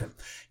radically different.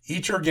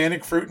 Each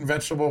organic fruit and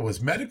vegetable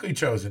was medically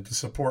chosen to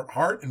support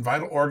heart and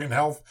vital organ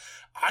health.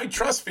 I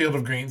trust Field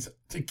of Greens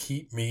to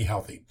keep me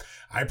healthy.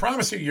 I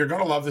promise you're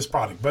going to love this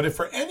product. But if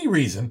for any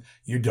reason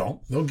you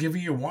don't, they'll give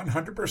you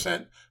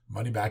 100%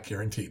 money back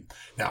guarantee.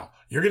 Now,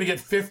 you're going to get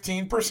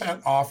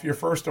 15% off your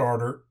first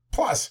order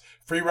plus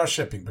free rush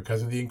shipping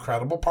because of the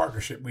incredible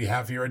partnership we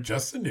have here at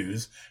Just the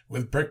News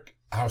with Brick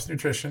House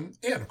Nutrition,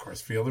 and of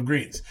course, Field of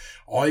Greens.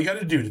 All you got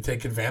to do to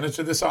take advantage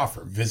of this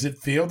offer, visit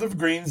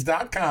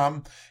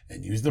fieldofgreens.com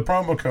and use the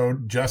promo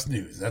code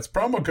JustNews. That's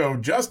promo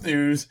code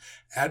JustNews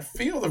at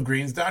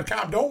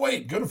fieldofgreens.com. Don't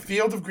wait. Go to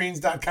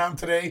fieldofgreens.com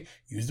today.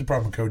 Use the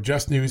promo code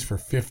JustNews for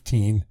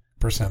 15%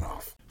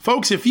 off.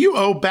 Folks, if you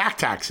owe back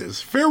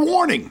taxes, fair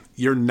warning,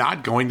 you're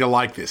not going to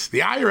like this.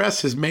 The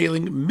IRS is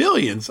mailing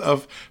millions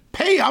of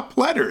pay-up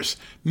letters.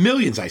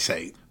 Millions, I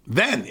say.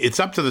 Then it's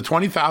up to the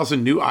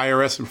 20,000 new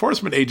IRS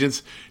enforcement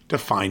agents to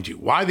find you.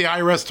 Why the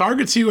IRS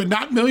targets you and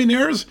not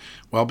millionaires?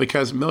 Well,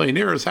 because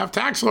millionaires have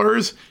tax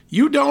lawyers.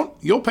 You don't,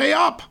 you'll pay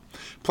up.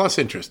 Plus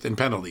interest and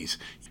penalties.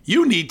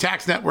 You need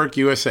Tax Network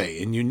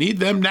USA, and you need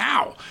them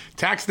now.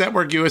 Tax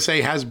Network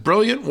USA has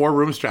brilliant war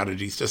room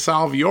strategies to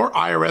solve your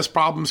IRS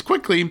problems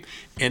quickly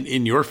and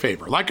in your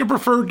favor. Like a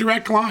preferred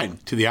direct line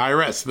to the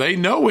IRS. They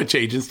know which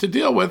agents to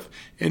deal with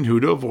and who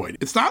to avoid.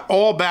 It's not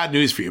all bad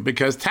news for you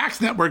because Tax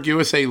Network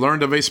USA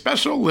learned of a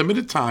special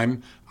limited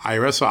time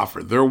IRS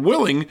offer. They're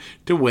willing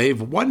to waive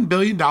 $1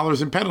 billion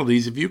in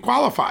penalties if you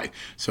qualify.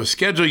 So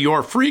schedule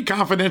your free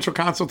confidential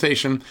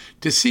consultation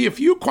to see if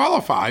you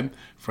qualify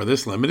for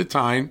this limited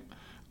time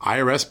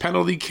IRS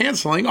penalty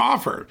canceling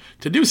offer.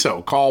 To do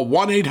so, call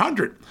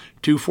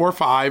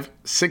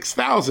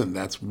 1-800-245-6000.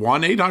 That's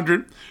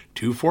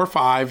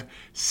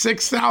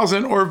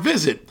 1-800-245-6000 or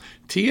visit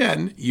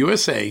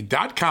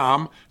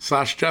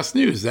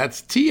tnusa.com/justnews.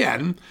 That's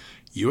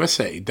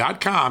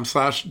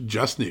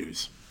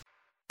tnusa.com/justnews.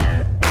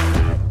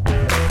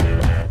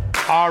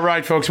 All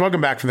right, folks, welcome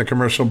back from the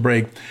commercial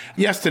break.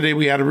 Yesterday,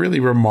 we had a really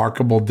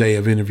remarkable day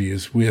of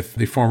interviews with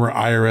the former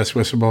IRS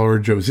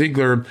whistleblower Joe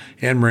Ziegler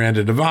and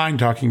Miranda Devine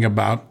talking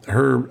about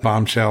her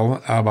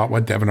bombshell about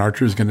what Devin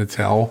Archer is going to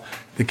tell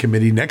the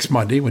committee next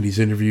Monday when he's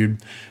interviewed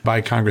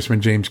by Congressman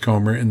James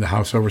Comer in the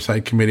House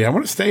Oversight Committee. I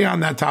want to stay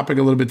on that topic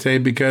a little bit today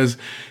because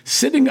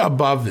sitting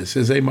above this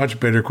is a much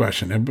bigger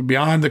question. And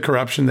beyond the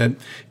corruption that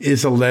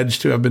is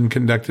alleged to have been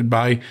conducted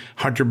by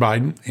Hunter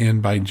Biden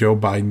and by Joe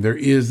Biden, there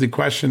is the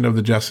question of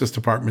the Justice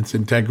Department's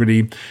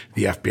integrity,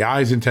 the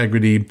FBI's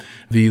integrity,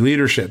 the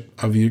leadership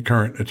of the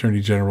current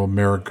Attorney General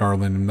Merrick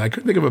Garland. And I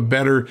couldn't think of a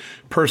better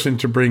person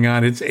to bring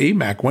on. It's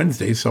AMAC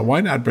Wednesday, so why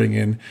not bring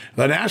in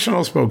the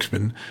national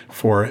spokesman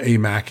for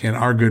AMAC and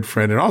our good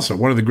friend, and also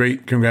one of the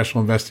great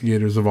congressional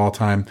investigators of all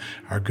time,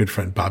 our good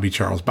friend Bobby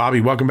Charles.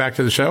 Bobby, welcome back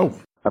to the show.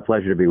 A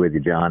pleasure to be with you,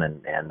 John.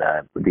 And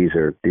these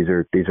are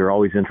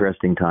always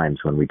interesting times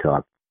when we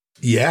talk.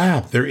 Yeah,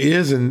 there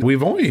is, and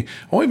we've only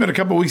been a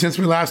couple of weeks since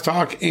we last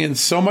talked, and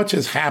so much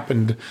has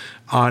happened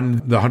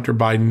on the Hunter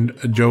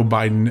Biden, Joe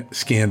Biden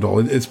scandal.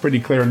 It's pretty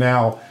clear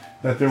now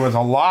that there was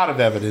a lot of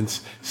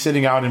evidence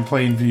sitting out in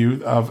plain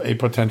view of a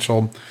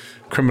potential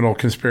criminal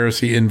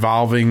conspiracy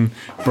involving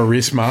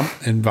Burisma,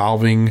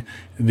 involving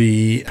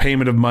the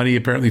payment of money,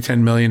 apparently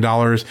 $10 million.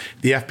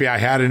 The FBI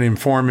had an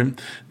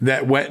informant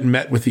that went and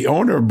met with the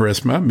owner of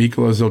Burisma,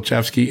 Mykola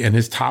Zlochevsky, and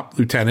his top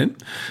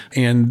lieutenant.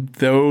 And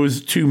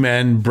those two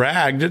men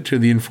bragged to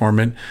the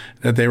informant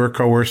that they were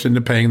coerced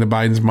into paying the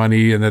Biden's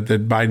money and that the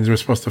Bidens were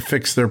supposed to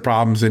fix their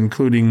problems,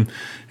 including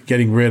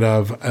getting rid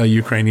of a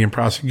Ukrainian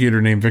prosecutor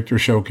named Viktor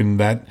Shokin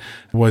that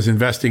was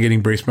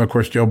investigating Burisma. Of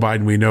course, Joe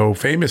Biden, we know,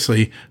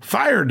 famously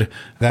fired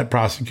that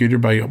prosecutor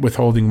by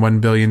withholding $1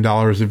 billion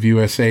of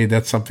U.S. aid.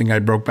 That's something I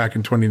broke back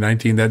in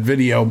 2019, that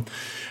video.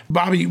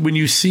 Bobby, when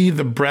you see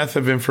the breadth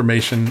of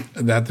information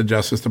that the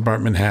Justice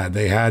Department had,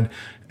 they had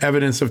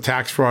evidence of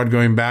tax fraud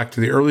going back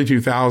to the early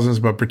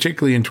 2000s, but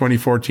particularly in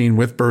 2014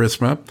 with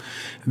Burisma.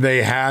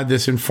 They had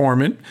this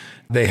informant.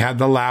 They had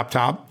the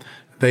laptop.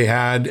 They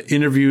had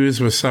interviews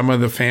with some of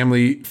the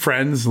family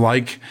friends,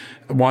 like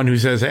one who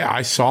says, hey,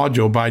 I saw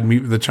Joe Biden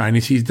meet with the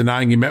Chinese. He's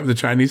denying he met with the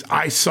Chinese.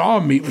 I saw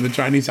him meet with the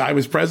Chinese. I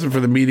was present for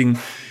the meeting.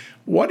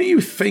 What do you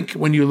think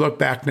when you look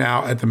back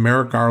now at the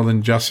Merrick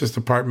Garland Justice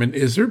Department?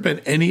 Has there been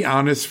any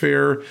honest,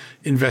 fair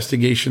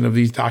investigation of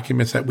these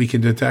documents that we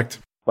can detect?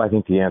 Well, I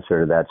think the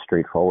answer to that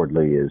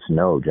straightforwardly is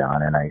no,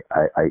 John. And I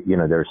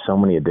there's so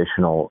many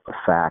additional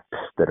facts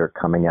that are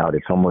coming out.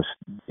 It's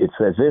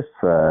as if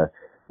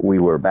we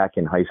were back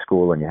in high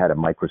school and you had a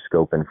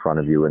microscope in front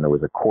of you and there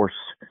was a coarse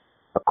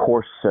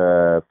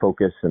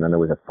focus and then there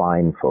was a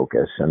fine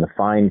focus. And the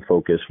fine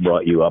focus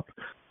brought you up,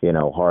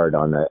 hard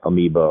on the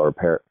amoeba or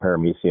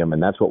paramecium.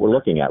 And that's what we're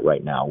looking at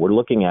right now. We're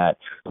looking at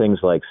things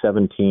like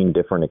 17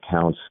 different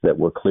accounts that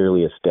were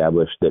clearly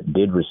established that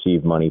did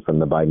receive money from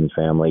the Biden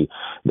family,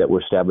 that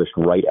were established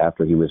right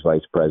after he was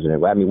vice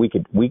president. I mean, we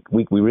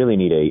really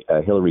need a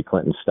Hillary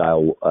Clinton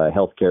style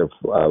healthcare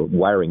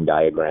wiring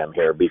diagram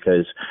here,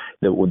 because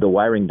the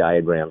wiring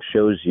diagram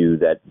shows you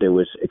that there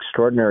was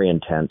extraordinary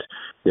intent.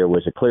 There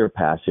was a clear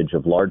passage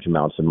of large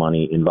amounts of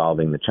money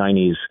involving the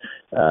Chinese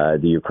the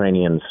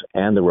Ukrainians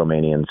and the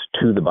Romanians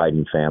to the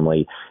Biden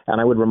family.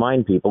 And I would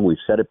remind people, we've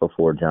said it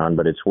before, John,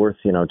 but it's worth,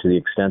 to the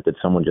extent that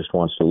someone just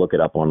wants to look it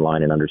up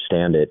online and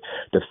understand it.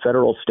 The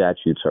federal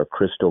statutes are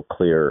crystal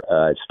clear,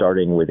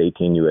 starting with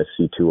 18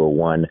 U.S.C.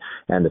 201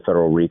 and the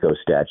federal RICO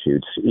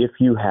statutes. If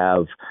you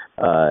have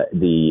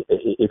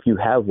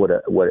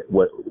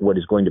what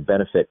is going to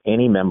benefit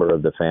any member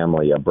of the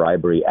family, a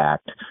bribery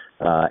act,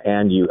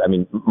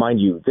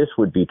 mind you, this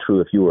would be true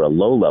if you were a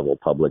low-level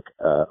public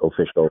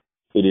official.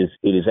 It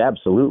is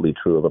absolutely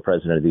true of a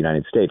president of the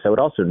United States. I would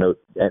also note,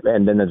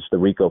 and then there's the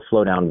RICO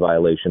flow-down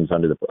violations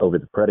over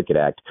the Predicate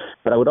Act.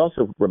 But I would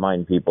also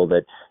remind people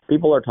that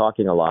people are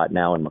talking a lot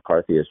now, and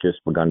McCarthy has just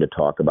begun to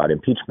talk about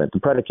impeachment. The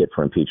predicate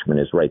for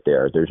impeachment is right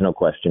there. There's no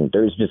question.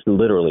 There's just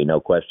literally no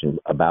question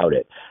about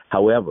it.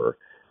 However,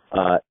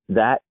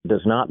 that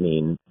does not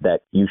mean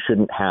that you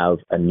shouldn't have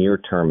a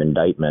near-term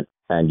indictment.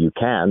 And you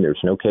can. There's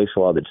no case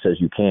law that says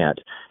you can't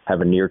have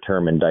a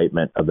near-term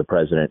indictment of the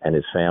president and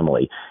his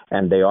family.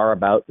 And they are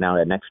about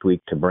now next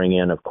week to bring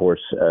in, of course,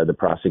 the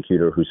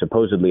prosecutor who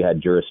supposedly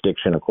had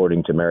jurisdiction,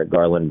 according to Merrick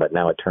Garland, but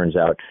now it turns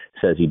out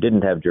says he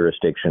didn't have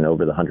jurisdiction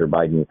over the Hunter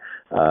Biden,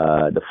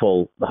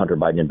 the Hunter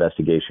Biden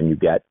investigation. You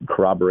get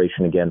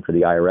corroboration again for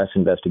the IRS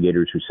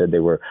investigators who said they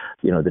were,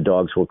 the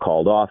dogs were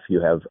called off.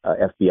 You have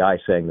FBI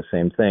saying the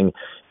same thing.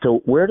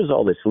 So where does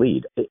all this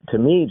lead? To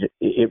me,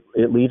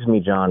 it leads me,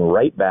 John,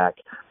 right back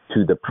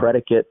to the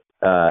predicate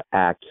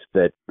acts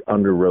that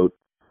underwrote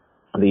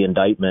the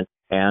indictment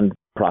and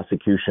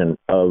prosecution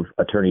of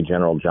Attorney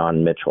General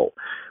John Mitchell.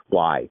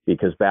 Why?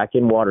 Because back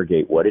in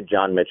Watergate, what did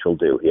John Mitchell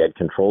do? He had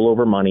control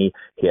over money.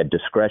 He had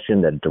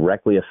discretion that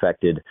directly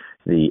affected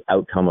the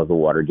outcome of the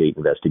Watergate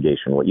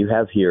investigation. What you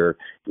have here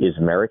is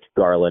Merrick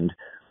Garland,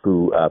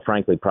 who,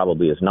 frankly,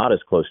 probably is not as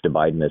close to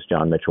Biden as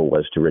John Mitchell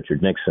was to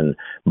Richard Nixon.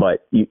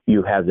 But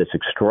you have this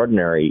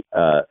extraordinary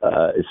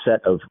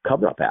set of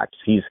cover-up acts.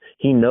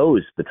 He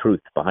knows the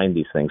truth behind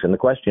these things. And the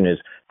question is,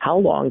 how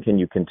long can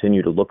you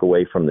continue to look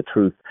away from the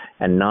truth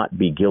and not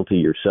be guilty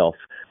yourself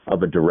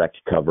of a direct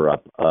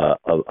cover-up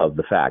of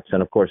the facts?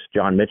 And, of course,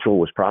 John Mitchell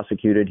was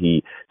prosecuted.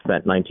 He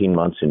spent 19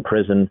 months in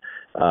prison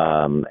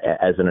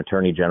as an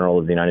attorney general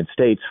of the United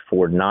States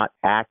for not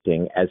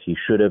acting as he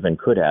should have and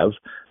could have.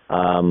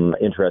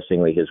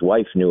 Interestingly, his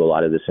wife knew a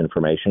lot of this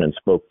information and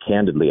spoke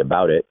candidly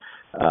about it.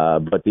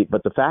 But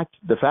the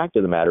fact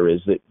of the matter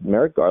is that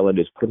Merrick Garland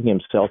is putting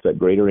himself at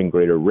greater and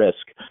greater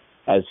risk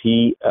as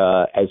he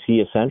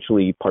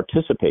essentially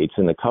participates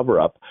in the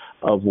cover-up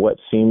of what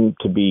seem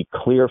to be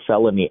clear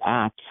felony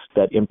acts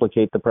that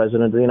implicate the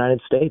president of the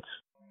United States.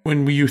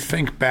 When you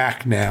think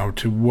back now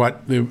to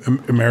what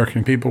the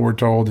American people were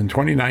told in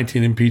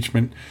 2019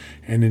 impeachment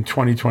and in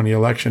 2020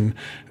 election,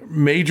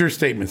 major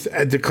statements,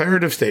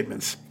 declarative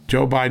statements.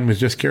 Joe Biden was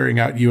just carrying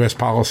out U.S.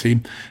 policy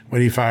when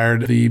he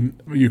fired the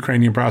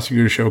Ukrainian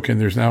prosecutor Shokin.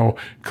 There's now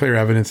clear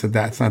evidence that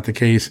that's not the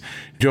case.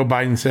 Joe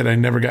Biden said,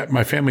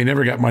 my family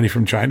never got money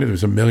from China. There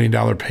was $1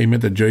 million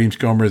payment that James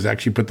Comer has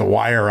actually put the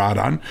wire out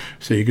on,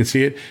 so you can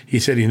see it. He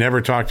said he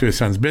never talked to his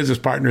son's business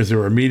partners. There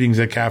were meetings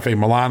at Cafe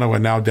Milano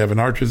and now Devin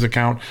Archer's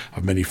account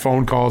of many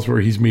phone calls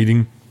where he's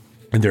meeting.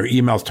 And there are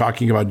emails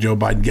talking about Joe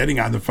Biden getting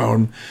on the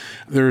phone.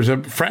 There's a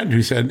friend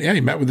who said,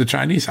 he met with the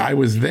Chinese. I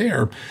was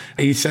there.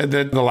 He said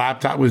that the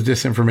laptop was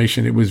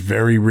disinformation. It was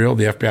very real.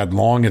 The FBI had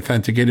long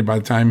authenticated by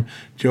the time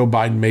Joe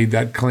Biden made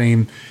that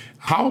claim.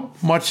 How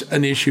much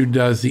an issue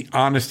does the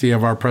honesty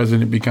of our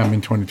president become in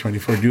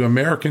 2024? Do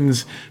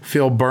Americans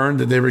feel burned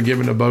that they were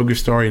given a bogus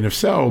story? And if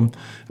so,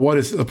 what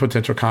is the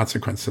potential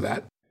consequence to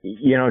that?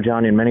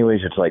 John, in many ways,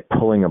 it's like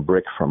pulling a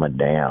brick from a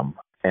dam.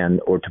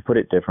 Or to put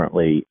it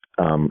differently,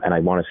 and I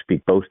want to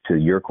speak both to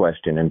your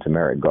question and to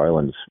Merrick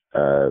Garland's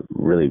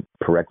really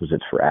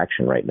prerequisites for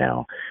action right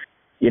now.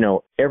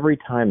 Every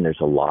time there's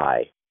a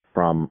lie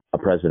from a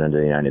president of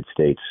the United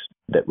States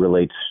that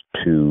relates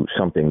to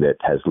something that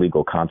has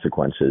legal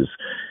consequences,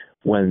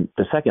 when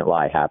the second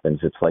lie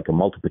happens, it's like a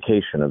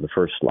multiplication of the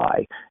first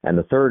lie. And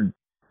the third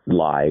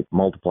lie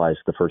multiplies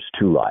the first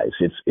two lies.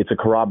 It's a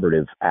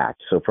corroborative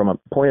act. So from a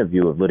point of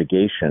view of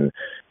litigation,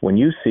 when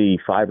you see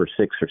 5 or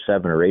 6 or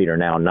 7 or 8 or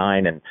now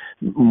 9 and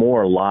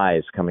more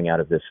lies coming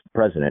out of this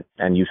president,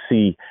 and you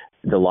see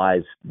the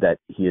lies that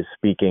he is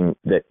speaking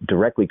that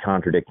directly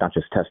contradict not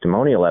just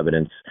testimonial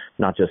evidence,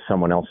 not just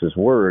someone else's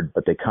word,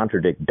 but they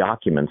contradict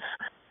documents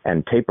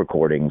and tape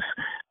recordings,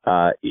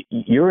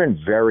 you're in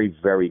very,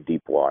 very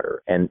deep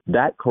water. And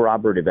that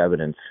corroborative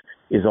evidence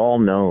is all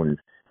known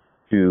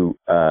to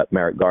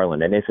Merrick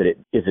Garland. And if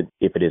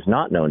it is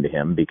not known to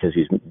him because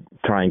he's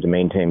trying to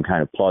maintain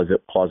kind of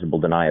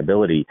plausible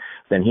deniability,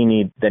 then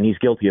he's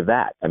guilty of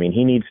that. I mean,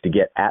 he needs to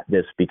get at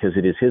this because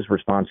it is his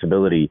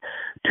responsibility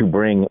to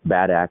bring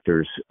bad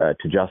actors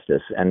to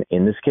justice. And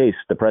in this case,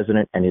 the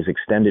president and his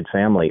extended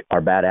family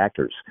are bad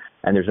actors.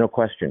 And there's no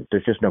question.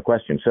 There's just no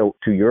question. So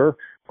to your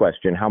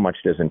question, how much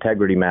does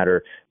integrity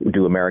matter?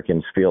 Do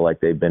Americans feel like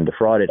they've been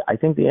defrauded? I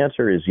think the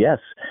answer is yes.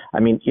 I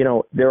mean,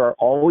 there are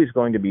always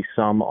going to be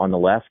some on the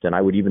left, and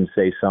I would even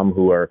say some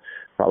who are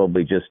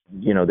probably just,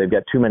 they've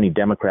got too many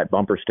Democrat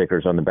bumper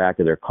stickers on the back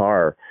of their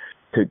car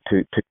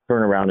to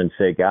turn around and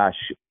say, gosh,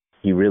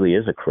 he really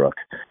is a crook.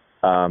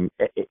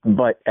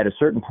 But at a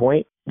certain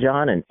point,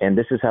 John, and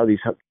this is how these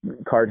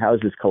card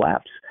houses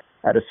collapse.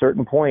 At a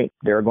certain point,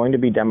 there are going to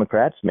be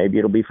Democrats. Maybe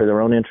it'll be for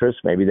their own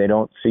interests. Maybe they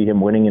don't see him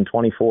winning in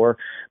 24.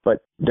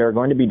 But there are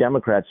going to be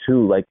Democrats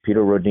who, like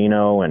Peter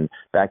Rodino and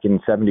back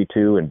in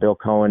 72 and Bill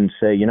Cohen,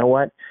 say, you know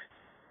what?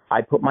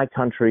 I put my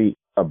country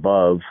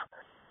above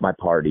my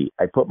party.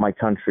 I put my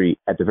country,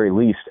 at the very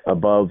least,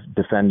 above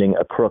defending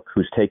a crook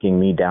who's taking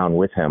me down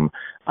with him.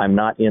 I'm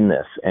not in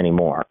this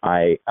anymore.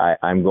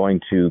 I'm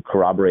going to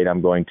corroborate.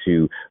 I'm going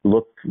to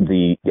look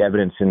the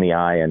evidence in the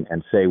eye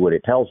and say what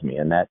it tells me,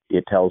 and that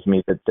it tells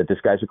me that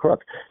this guy's a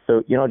crook.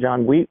 So,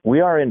 John, we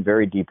are in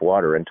very deep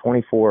water, and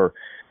 24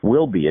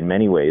 will be in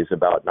many ways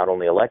about not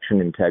only election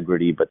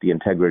integrity, but the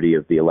integrity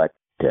of the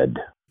elected.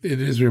 It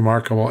is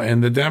remarkable.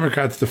 And the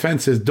Democrats'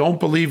 defense is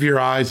don't believe your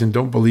eyes and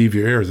don't believe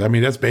your ears. I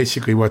mean, that's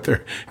basically what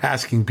they're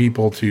asking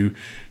people to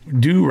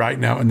do right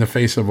now in the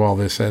face of all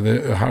this.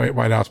 The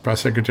White House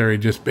press secretary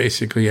just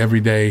basically every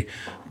day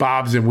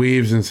bobs and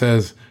weaves and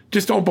says,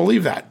 just don't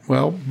believe that.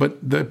 Well, but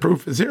the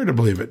proof is here to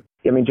believe it.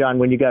 I mean, John,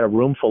 when you got a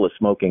room full of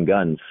smoking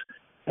guns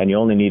and you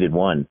only needed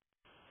one,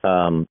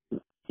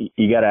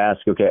 you got to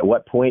ask, okay, at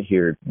what point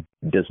here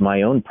does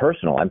my own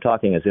personal, I'm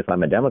talking as if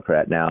I'm a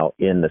Democrat now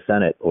in the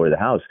Senate or the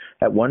House,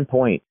 at what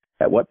point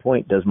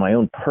does my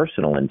own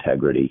personal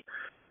integrity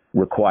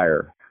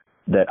require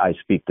that I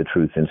speak the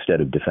truth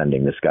instead of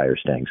defending this guy or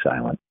staying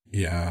silent?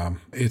 Yeah,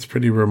 it's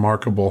pretty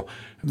remarkable.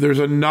 There's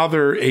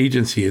another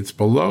agency. It's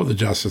below the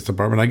Justice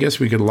Department. I guess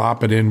we could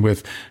lop it in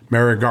with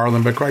Merrick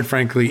Garland, but quite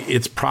frankly,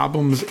 its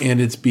problems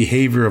and its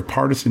behavior of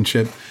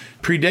partisanship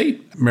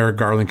predate Merrick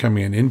Garland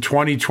coming in. In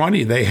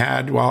 2020, they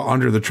had, while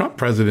under the Trump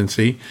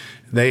presidency,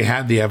 they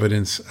had the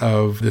evidence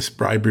of this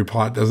bribery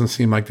plot. Doesn't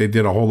seem like they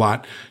did a whole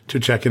lot to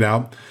check it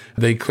out.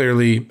 They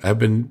clearly have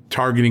been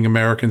targeting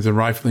Americans and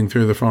rifling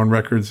through their phone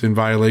records in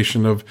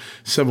violation of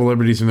civil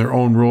liberties and their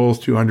own rules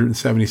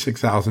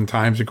 276,000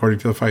 times, according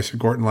to the FISA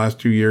court in the last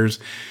 2 years.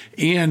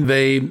 And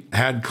they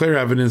had clear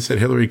evidence that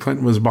Hillary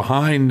Clinton was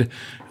behind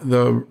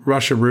the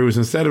Russia ruse.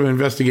 Instead of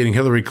investigating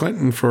Hillary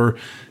Clinton for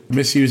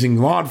misusing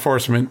law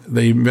enforcement,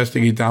 they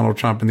investigate Donald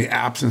Trump in the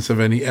absence of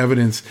any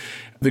evidence.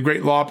 The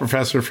great law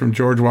professor from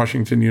George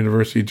Washington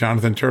University,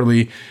 Jonathan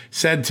Turley,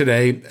 said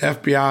today,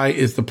 FBI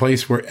is the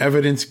place where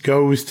evidence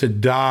goes to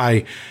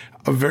die.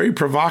 A very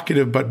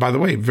provocative, but by the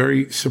way,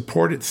 very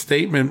supported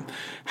statement.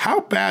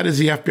 How bad is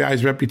the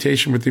FBI's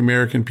reputation with the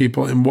American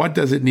people, and what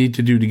does it need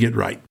to do to get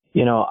right?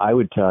 I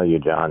would tell you,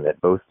 John,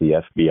 that both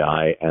the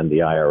FBI and the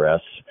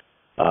IRS,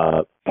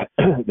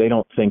 they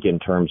don't think in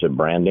terms of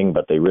branding,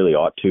 but they really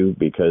ought to,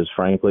 because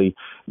frankly,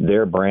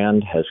 their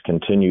brand has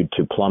continued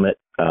to plummet.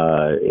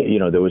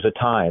 There was a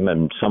time,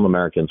 and some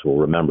Americans will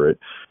remember it,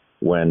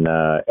 when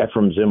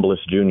Ephraim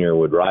Zimbalist Jr.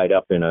 would ride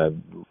up in a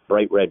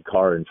bright red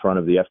car in front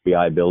of the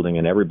FBI building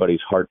and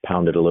everybody's heart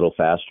pounded a little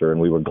faster,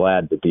 and we were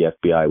glad that the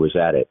FBI was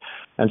at it.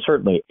 And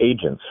certainly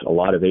agents, a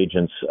lot of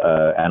agents,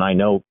 and I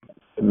know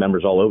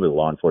members all over the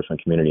law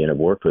enforcement community and have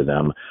worked with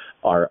them,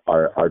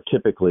 are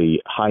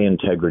typically high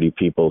integrity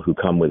people who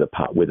come with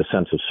a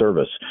sense of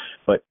service.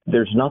 But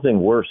there's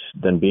nothing worse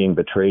than being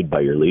betrayed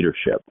by your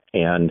leadership.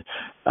 And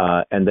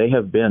they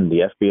have been,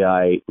 the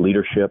FBI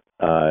leadership.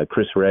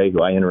 Chris Wray,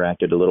 who I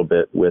interacted a little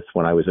bit with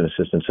when I was an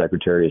assistant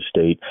secretary of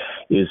state,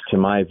 is, to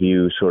my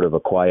view, sort of a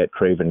quiet,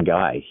 craven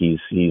guy.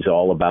 He's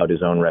all about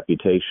his own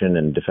reputation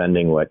and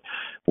defending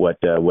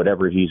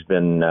whatever he's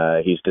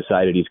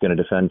decided he's going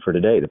to defend for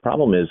today. The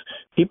problem is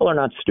people are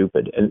not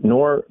stupid, and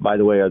nor, by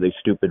the way, are they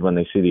stupid when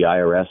they see the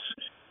IRS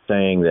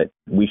saying that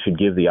we should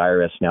give the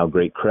IRS now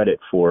great credit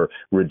for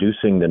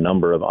reducing the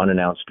number of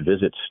unannounced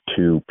visits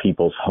to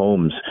people's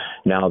homes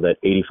now that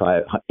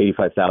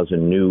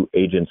 85,000 new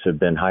agents have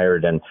been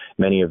hired, and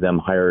many of them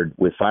hired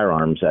with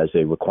firearms as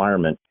a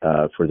requirement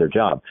for their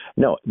job.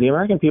 No, the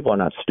American people are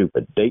not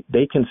stupid.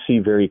 They can see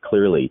very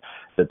clearly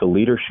that the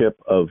leadership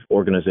of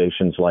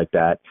organizations like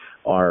that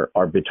are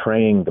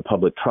betraying the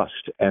public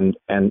trust. And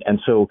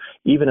so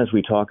even as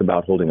we talk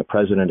about holding a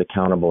president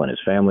accountable and his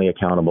family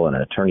accountable and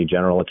an attorney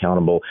general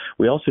accountable,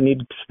 we also need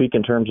to speak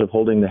in terms of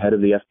holding the head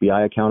of the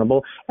FBI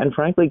accountable. And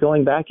frankly,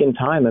 going back in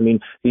time, I mean,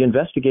 the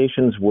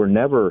investigations were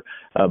never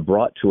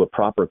brought to a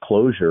proper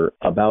closure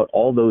about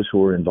all those who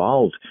were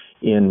involved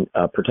in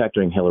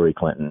protecting Hillary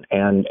Clinton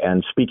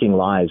and speaking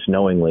lies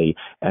knowingly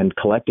and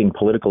collecting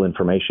political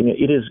information.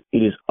 It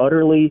is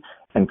utterly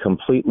and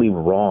completely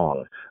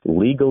wrong,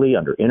 legally,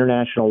 under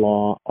international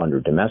law,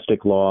 under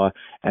domestic law,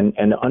 and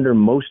under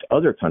most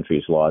other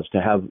countries' laws, to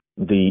have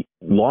the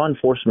law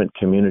enforcement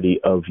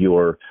community of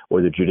or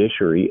the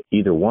judiciary,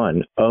 either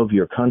one, of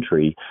your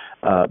country,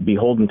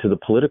 beholden to the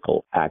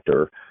political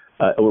actor,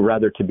 or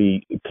rather to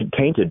be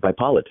tainted by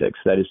politics,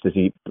 that is to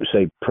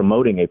say,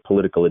 promoting a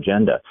political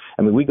agenda.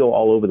 I mean, we go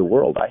all over the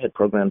world. I had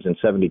programs in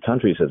 70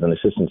 countries as an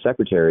assistant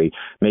secretary,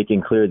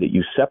 making clear that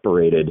you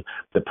separated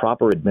the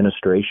proper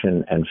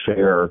administration and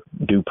fair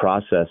due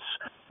process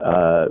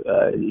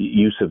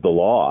use of the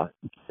law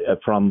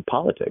from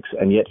politics.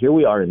 And yet here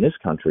we are in this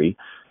country,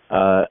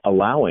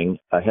 allowing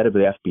a head of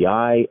the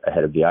FBI, a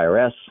head of the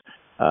IRS,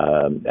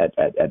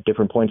 at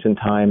different points in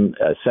time,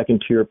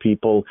 second-tier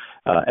people,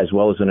 as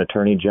well as an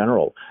attorney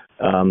general,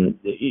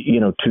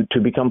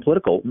 to become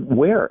political.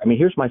 Where? I mean,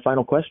 here's my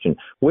final question.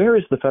 Where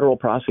is the federal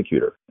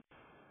prosecutor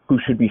who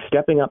should be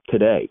stepping up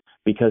today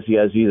because he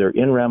has either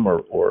in rem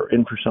or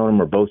in personam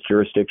or both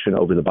jurisdiction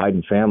over the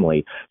Biden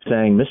family,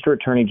 saying, Mr.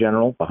 Attorney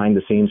General, behind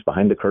the scenes,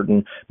 behind the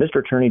curtain, Mr.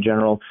 Attorney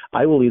General,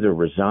 I will either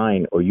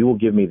resign or you will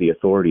give me the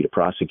authority to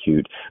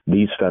prosecute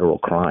these federal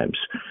crimes.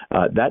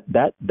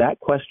 That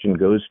question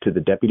goes to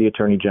the Deputy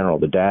Attorney General,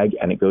 the DAG,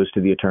 and it goes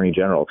to the Attorney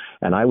General.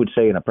 And I would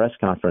say in a press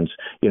conference,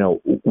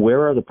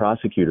 where are the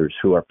prosecutors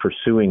who are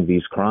pursuing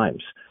these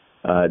crimes?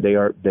 They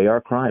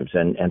are crimes,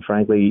 and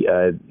frankly,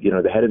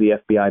 the head of the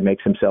FBI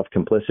makes himself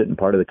complicit in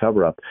part of the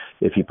cover-up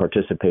if he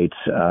participates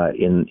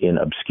in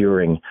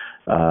obscuring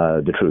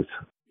the truth.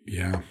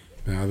 Yeah,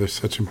 there's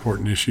such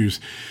important issues.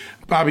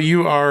 Bobby,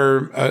 you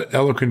are an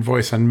eloquent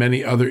voice on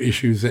many other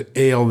issues that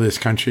ail this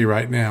country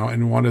right now,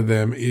 and one of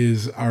them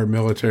is our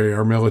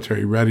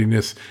military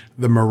readiness,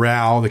 the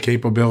morale, the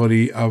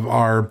capability of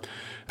our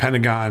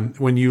Pentagon.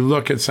 When you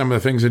look at some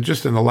of the things that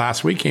just in the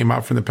last week came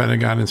out from the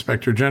Pentagon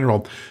Inspector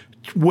General,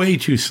 way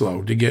too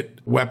slow to get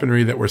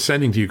weaponry that we're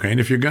sending to Ukraine.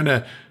 If you're going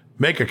to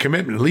make a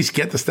commitment, at least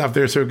get the stuff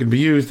there so it can be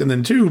used. And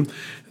then two,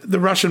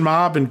 the Russian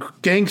mob and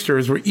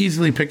gangsters were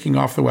easily picking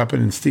off the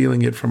weapon and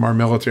stealing it from our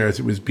military as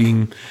it was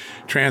being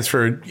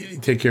transferred.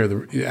 Take care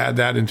of add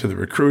that into the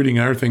recruiting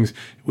and other things.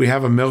 We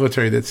have a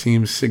military that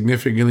seems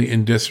significantly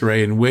in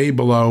disarray and way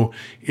below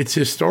its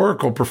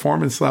historical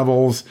performance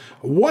levels.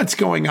 What's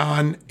going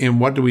on and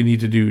what do we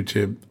need to do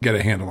to get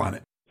a handle on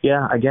it?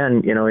 Yeah,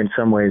 again, in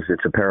some ways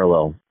it's a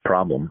parallel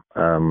problem.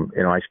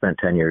 I spent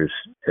 10 years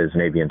as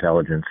Navy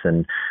intelligence,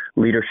 and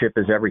leadership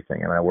is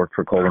everything. And I worked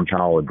for Colin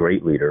Powell, a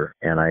great leader,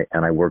 and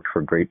I worked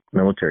for great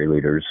military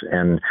leaders.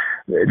 And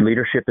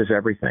leadership is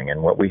everything.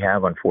 And what we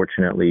have,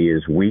 unfortunately,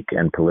 is weak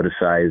and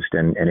politicized,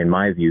 and in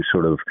my view,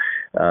 sort of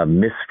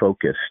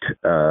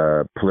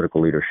misfocused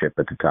political leadership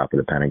at the top of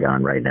the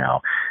Pentagon right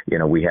now.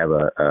 We have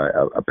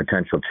a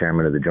potential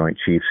chairman of the Joint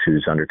Chiefs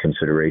who's under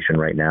consideration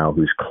right now,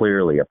 who's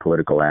clearly a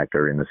political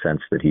actor in the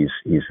sense that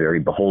he's very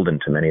beholden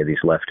to many of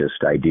these leftist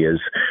ideas.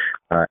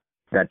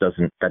 That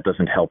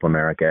doesn't help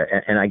America.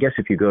 And I guess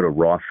if you go to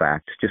raw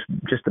facts, just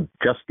the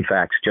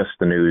facts, just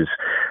the news,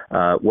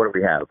 what do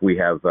we have? We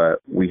have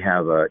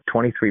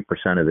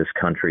 23% of this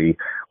country,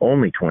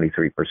 only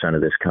 23%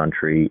 of this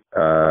country,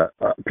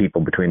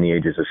 people between the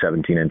ages of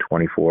 17 and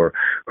 24,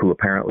 who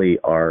apparently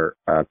are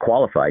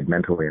qualified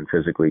mentally and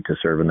physically to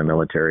serve in the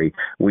military.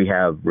 We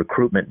have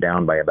recruitment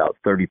down by about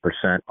 30%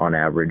 on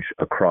average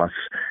across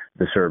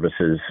the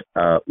services.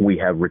 We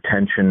have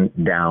retention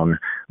down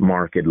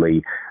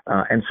markedly.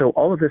 And so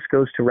all of this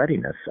goes to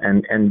readiness.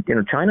 And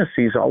China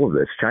sees all of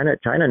this.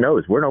 China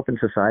knows we're an open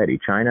society.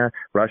 China,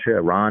 Russia,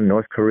 Iran,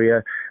 North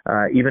Korea,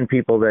 even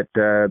people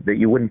that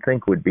you wouldn't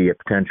think would be a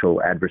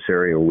potential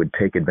adversary or would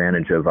take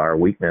advantage of our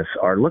weakness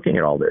are looking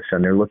at all this,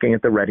 and they're looking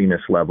at the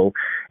readiness level.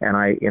 And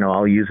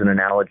I'll use an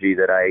analogy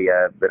that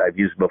I've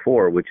used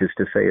before, which is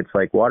to say it's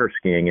like water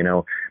skiing.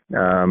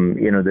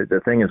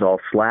 The thing is all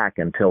slack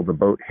until the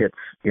boat hits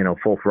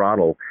full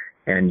throttle,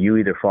 and you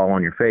either fall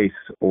on your face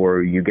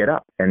or you get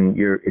up. And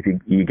if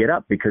you get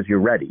up because you're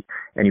ready,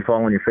 and you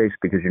fall on your face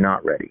because you're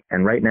not ready.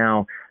 And right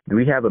now,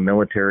 we have a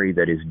military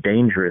that is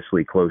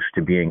dangerously close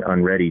to being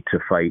unready to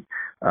fight,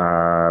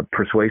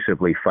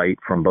 persuasively fight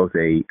from both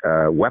a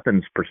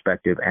weapons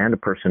perspective and a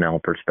personnel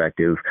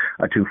perspective,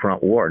 a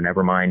two-front war.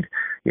 Never mind,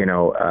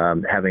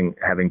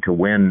 having to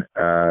win,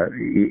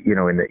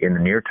 in the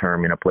near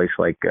term in a place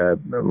like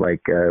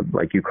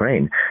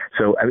Ukraine.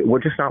 So we're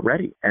just not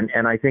ready.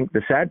 And I think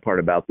the sad part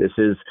about this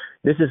is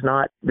this is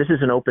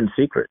an open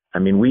secret. I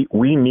mean,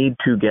 we need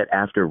to get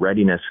after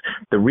readiness.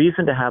 The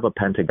reason to have a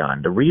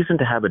Pentagon, the reason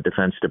to have a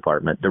Defense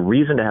Department, the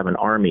reason to have an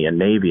Army, a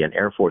Navy, an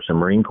Air Force, a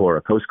Marine Corps,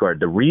 a Coast Guard,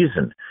 the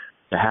reason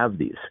to have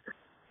these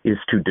is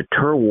to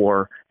deter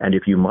war, and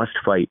if you must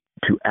fight,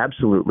 to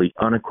absolutely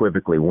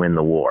unequivocally win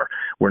the war.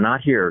 We're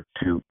not here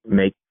to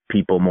make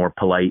people more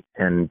polite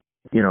and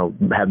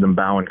have them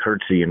bow and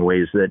curtsy in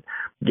ways that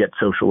get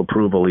social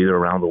approval either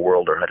around the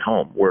world or at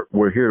home.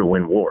 We're here to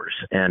win wars.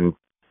 And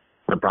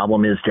the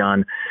problem is,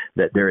 John,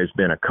 that there has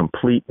been a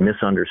complete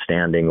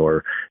misunderstanding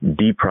or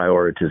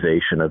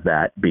deprioritization of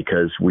that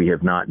because we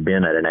have not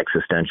been at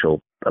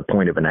a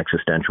point of an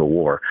existential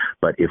war.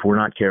 But if we're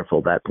not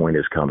careful, that point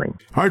is coming.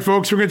 All right,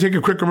 folks, we're going to take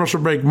a quick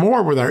commercial break.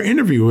 More with our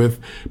interview with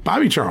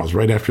Bobby Charles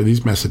right after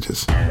these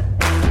messages.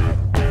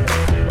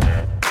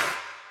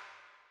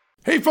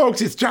 Hey folks,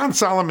 it's John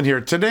Solomon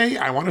here. Today,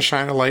 I want to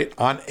shine a light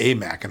on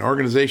AMAC, an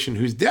organization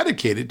who's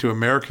dedicated to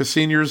America's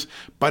seniors,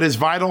 but is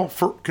vital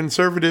for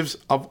conservatives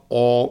of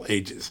all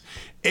ages.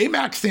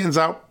 AMAC stands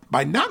out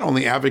by not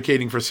only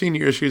advocating for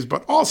senior issues,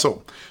 but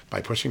also by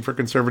pushing for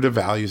conservative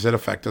values that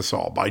affect us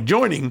all. By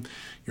joining,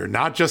 you're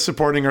not just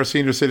supporting our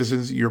senior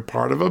citizens, you're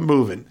part of a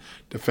movement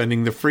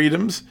defending the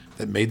freedoms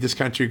that made this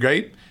country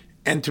great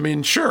and to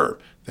ensure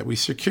that we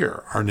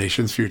secure our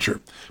nation's future.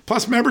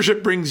 Plus,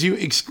 membership brings you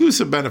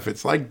exclusive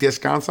benefits like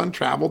discounts on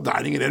travel,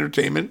 dining, and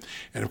entertainment,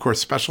 and of course,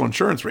 special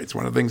insurance rates,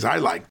 one of the things I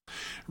like.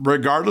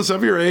 Regardless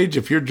of your age,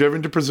 if you're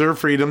driven to preserve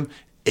freedom,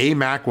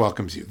 AMAC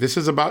welcomes you. This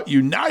is about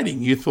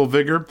uniting youthful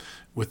vigor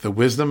with the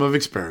wisdom of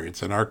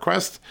experience in our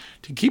quest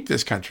to keep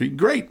this country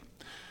great.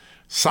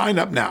 Sign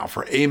up now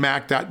for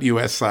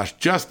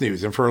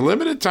amac.us/justnews, and for a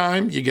limited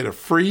time, you get a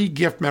free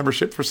gift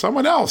membership for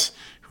someone else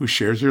who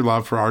shares your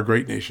love for our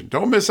great nation.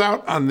 Don't miss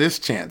out on this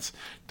chance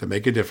to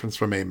make a difference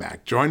from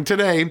AMAC. Join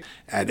today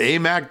at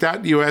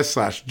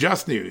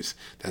amac.us/justnews.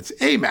 That's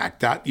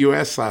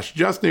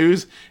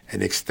amac.us/justnews,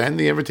 and extend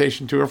the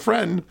invitation to a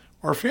friend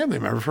or a family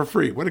member for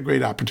free. What a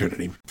great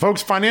opportunity.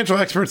 Folks, financial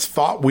experts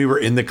thought we were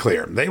in the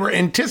clear. They were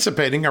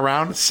anticipating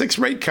around 6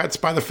 rate cuts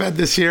by the Fed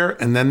this year,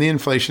 and then the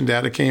inflation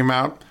data came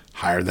out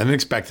higher than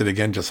expected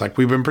again, just like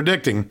we've been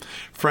predicting.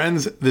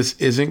 Friends, this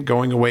isn't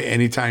going away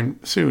anytime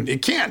soon.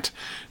 It can't.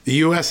 The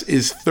U.S.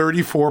 is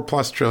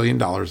 $34+ trillion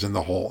in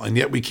the hole, and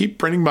yet we keep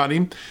printing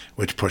money,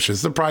 which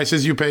pushes the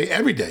prices you pay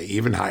every day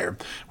even higher,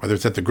 whether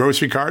it's at the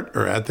grocery cart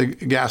or at the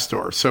gas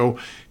store. So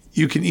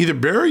you can either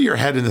bury your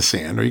head in the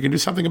sand or you can do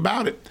something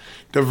about it.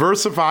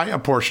 Diversify a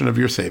portion of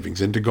your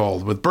savings into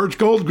gold with Birch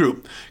Gold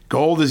Group.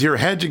 Gold is your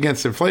hedge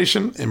against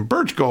inflation, and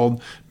Birch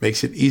Gold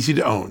makes it easy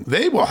to own.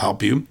 They will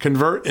help you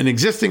convert an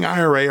existing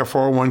IRA or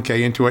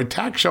 401k into a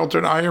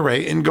tax-sheltered IRA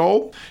in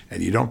gold,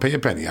 and you don't pay a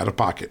penny out of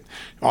pocket.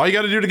 All you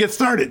got to do to get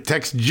started,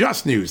 text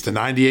Just News to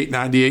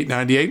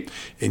 989898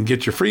 and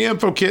get your free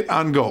info kit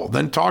on gold.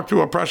 Then talk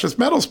to a precious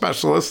metal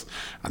specialist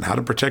on how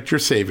to protect your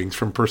savings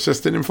from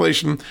persistent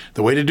inflation.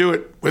 The way to do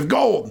it with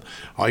gold.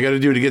 All you got to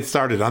do to get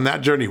started on that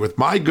journey with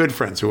my good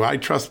friends who I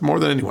trust more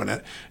than anyone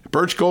at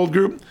Birch Gold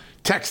Group,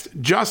 text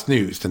Just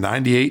News to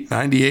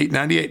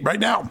 989898 right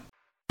now.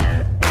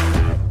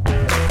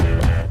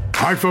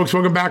 All right, folks,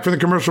 welcome back for the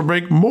commercial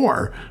break.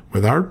 More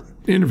with our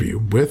interview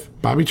with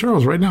Bobby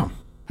Charles right now.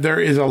 There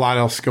is a lot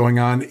else going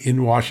on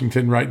in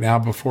Washington right now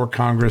before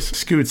Congress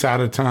scoots out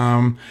of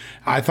town.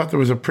 I thought there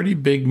was a pretty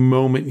big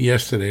moment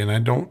yesterday, and I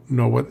don't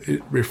know what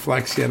it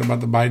reflects yet about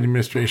the Biden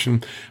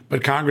administration,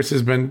 but Congress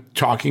has been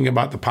talking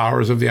about the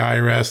powers of the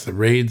IRS, the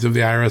raids of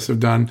the IRS have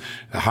done,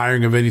 the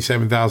hiring of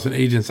 87,000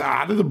 agents.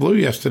 Out of the blue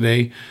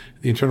yesterday,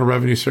 the Internal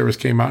Revenue Service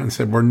came out and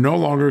said, we're no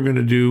longer going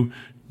to do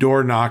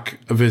door knock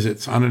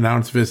visits,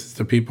 unannounced visits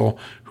to people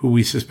who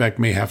we suspect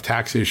may have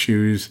tax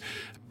issues.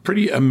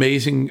 Pretty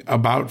amazing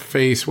about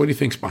face. What do you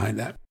think's behind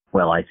that?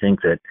 Well, I think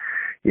that,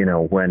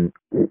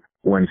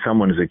 when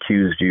someone has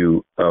accused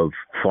you of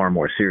far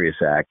more serious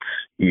acts,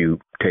 you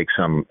take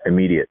some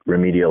immediate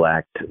remedial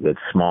act that's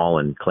small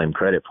and claim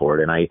credit for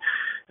it. And I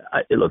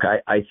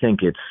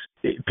think it's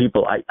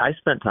people. I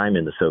spent time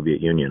in the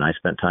Soviet Union. I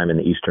spent time in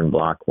the Eastern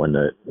Bloc when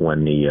the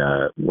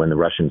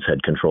Russians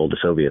had control, the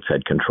Soviets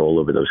had control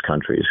over those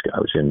countries. I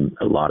was in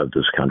a lot of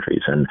those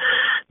countries, and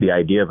the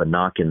idea of a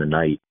knock in the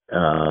night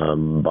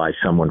by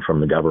someone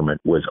from the government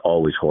was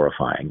always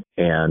horrifying,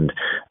 and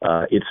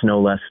it's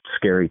no less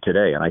scary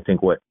today. And I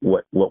think what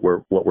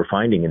we're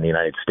finding in the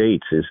United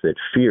States is that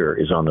fear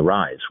is on the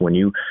rise. When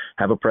you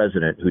have a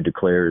president who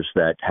declares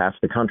that half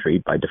the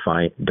country,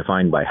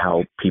 defined by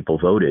how people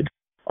voted,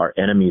 are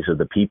enemies of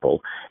the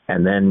people,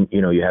 and then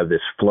you have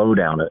this flow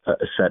down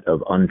a set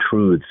of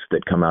untruths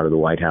that come out of the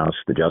White House,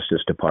 the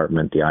Justice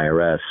Department, the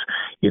IRS.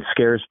 It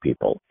scares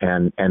people,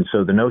 and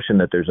so the notion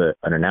that there's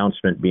an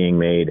announcement being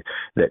made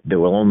that there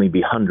will only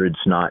be hundreds,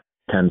 not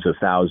tens of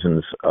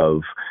thousands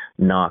of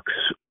knocks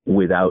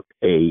without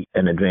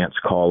an advance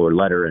call or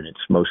letter, and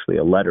it's mostly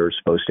a letter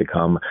supposed to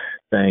come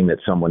saying that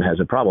someone has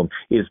a problem,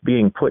 is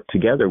being put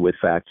together with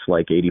facts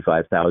like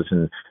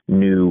 85,000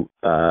 new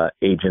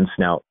agents.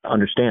 Now,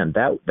 understand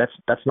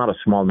that's not a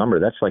small number.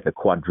 That's like a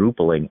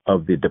quadrupling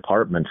of the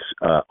department's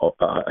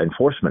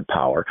enforcement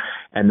power.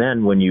 And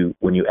then when you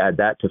add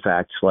that to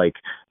facts like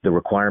the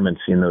requirements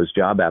in those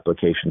job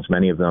applications,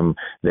 many of them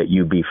that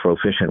you be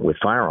proficient with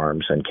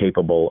firearms and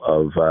capable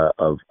of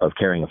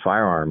carrying a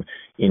firearm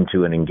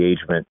into an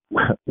engagement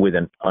with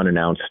an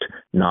unannounced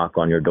knock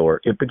on your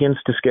door, it begins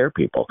to scare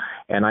people.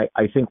 And I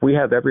think we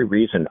have every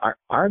reason.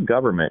 Our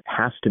government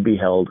has to be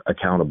held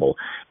accountable.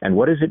 And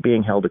what is it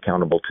being held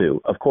accountable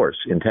to? Of course,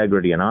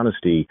 integrity and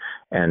honesty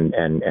and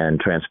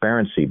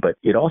transparency, but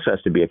it also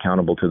has to be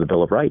accountable to the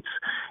Bill of Rights.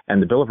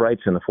 And the Bill of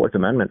Rights and the Fourth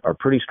Amendment are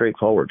pretty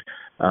straightforward.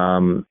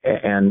 As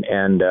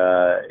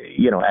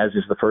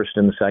is the First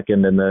and the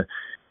Second and the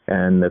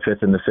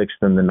Fifth and the Sixth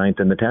and the Ninth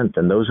and the 10th.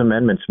 And those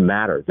amendments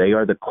matter. They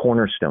are the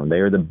cornerstone. They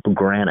are the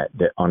granite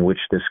on which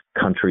this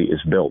country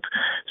is built.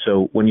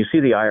 So when you see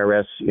the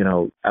IRS,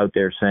 out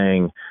there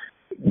saying,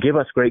 give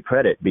us great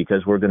credit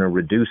because we're going to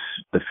reduce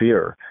the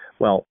fear.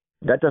 Well,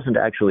 that doesn't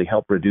actually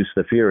help reduce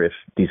the fear if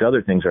these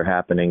other things are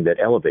happening that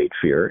elevate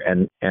fear.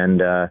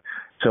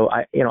 So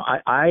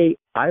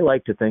I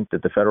like to think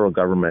that the federal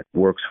government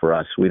works for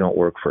us. We don't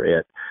work for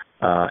it.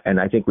 And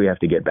I think we have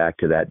to get back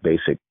to that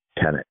basic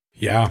tenet.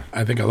 Yeah,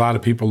 I think a lot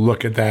of people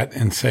look at that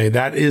and say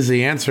that is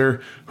the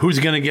answer. Who's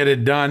going to get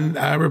it done?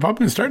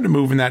 Republicans starting to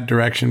move in that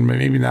direction, but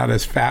maybe not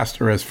as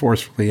fast or as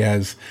forcefully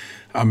as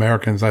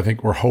Americans, I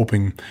think, were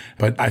hoping.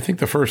 But I think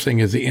the first thing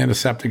is the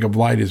antiseptic of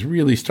light is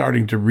really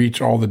starting to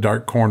reach all the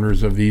dark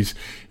corners of these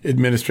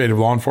administrative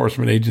law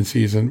enforcement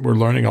agencies. And we're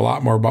learning a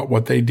lot more about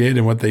what they did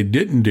and what they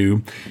didn't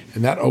do.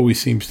 And that always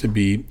seems to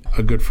be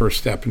a good first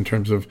step in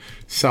terms of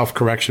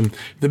self-correction.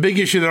 The big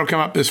issue that'll come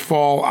up this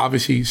fall,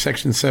 obviously,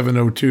 Section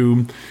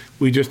 702.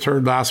 We just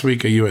heard last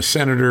week a U.S.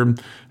 senator,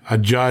 a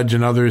judge,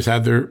 and others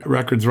had their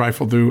records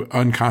rifled through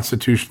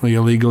unconstitutionally,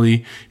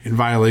 illegally, in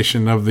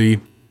violation of the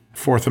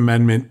Fourth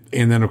Amendment.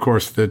 And then, of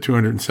course, the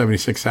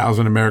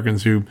 276,000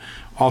 Americans who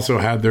also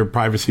had their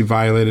privacy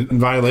violated in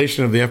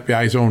violation of the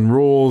FBI's own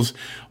rules.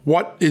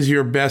 What is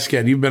your best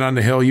get? You've been on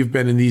the Hill. You've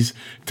been in these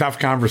tough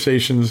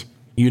conversations.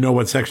 You know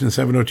what Section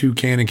 702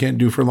 can and can't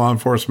do for law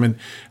enforcement.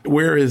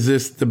 Where is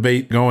this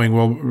debate going?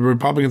 Will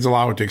Republicans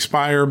allow it to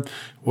expire?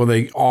 Will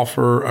they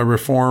offer a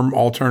reform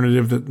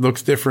alternative that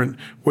looks different?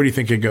 Where do you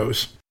think it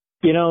goes?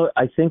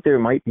 I think there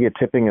might be a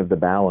tipping of the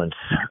balance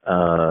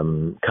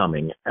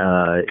coming.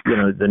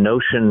 The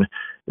notion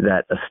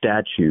that a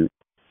statute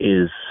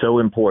is so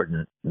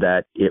important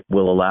that it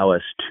will allow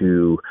us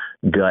to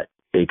gut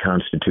a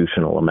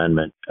constitutional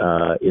amendment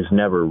is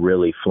never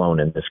really flown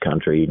in this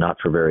country, not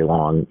for very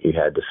long. You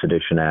had the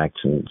Sedition Act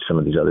and some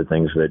of these other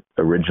things that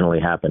originally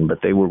happened, but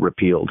they were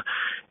repealed.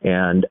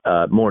 And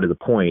more to the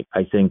point,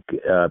 I think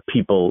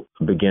people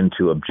begin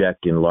to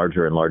object in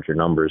larger and larger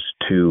numbers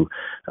to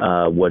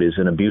what is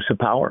an abuse of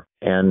power.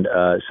 And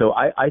so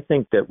I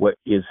think that what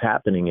is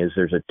happening is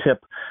there's a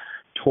tip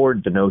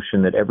toward the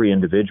notion that every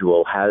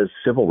individual has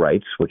civil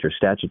rights, which are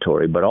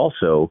statutory, but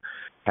also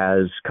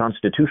has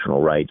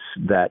constitutional rights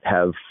that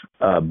have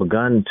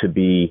begun to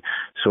be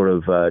sort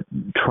of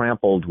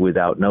trampled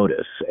without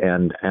notice.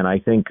 And I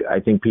think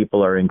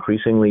people are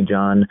increasingly,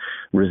 John,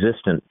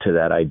 resistant to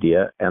that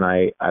idea. And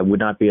I would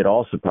not be at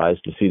all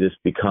surprised to see this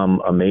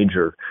become a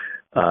major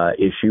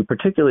issue,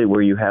 particularly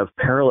where you have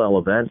parallel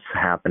events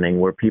happening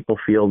where people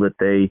feel that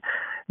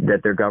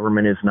their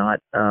government is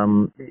not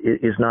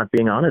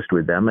being honest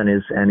with them and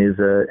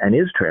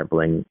is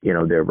trampling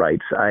their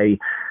rights.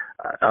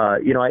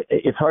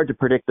 It's hard to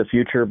predict the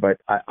future, but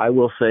I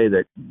will say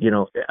that,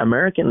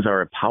 Americans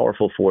are a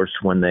powerful force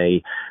when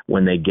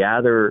they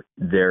gather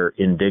their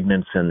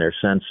indignance and their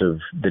sense of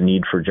the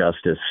need for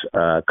justice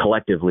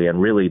collectively,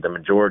 and really the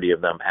majority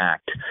of them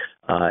act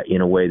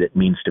in a way that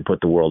means to put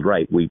the world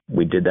right.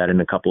 We did that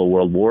in a couple of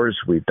world wars.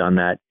 We've done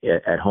that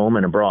at home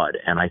and abroad.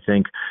 And I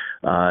think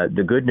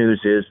the good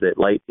news is that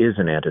light is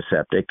an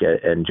antiseptic.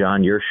 And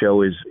John, your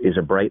show is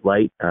a bright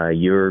light.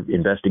 Your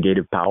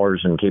investigative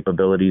powers and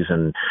capabilities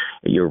and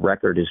your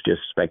record is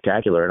just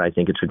spectacular. And I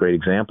think it's a great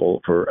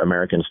example for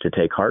Americans to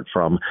take heart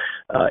from.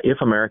 If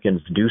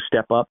Americans do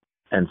step up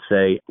and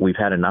say, we've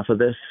had enough of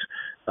this,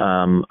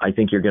 I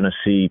think you're going to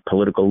see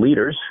political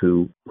leaders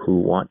who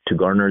want to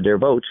garner their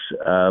votes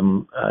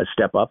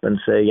step up and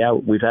say, yeah,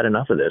 we've had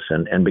enough of this,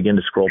 and begin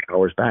to scroll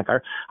powers back.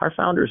 Our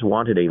founders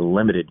wanted a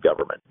limited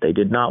government. They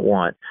did not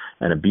want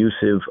an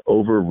abusive,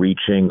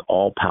 overreaching,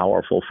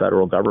 all-powerful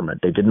federal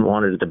government. They didn't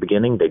want it at the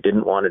beginning. They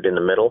didn't want it in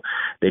the middle.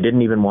 They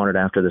didn't even want it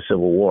after the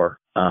Civil War,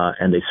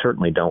 and they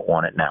certainly don't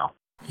want it now.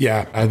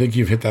 Yeah, I think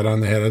you've hit that on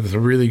the head. It's a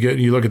really good.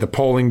 You look at the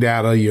polling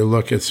data, you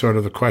look at sort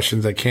of the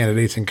questions that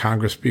candidates and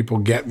Congress people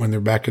get when they're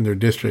back in their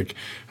district.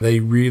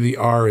 They really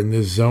are in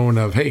this zone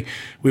of, hey,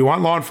 we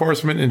want law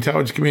enforcement,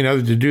 intelligence community, and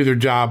others to do their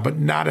job, but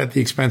not at the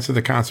expense of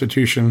the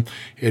Constitution.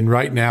 And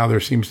right now,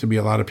 there seems to be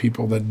a lot of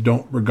people that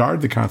don't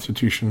regard the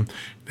Constitution.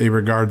 They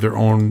regard their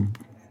own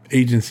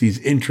agency's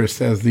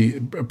interests as the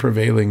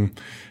prevailing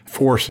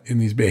force in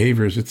these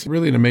behaviors. It's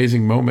really an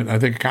amazing moment. I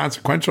think a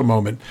consequential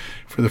moment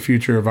for the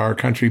future of our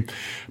country.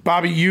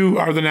 Bobby, you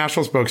are the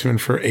national spokesman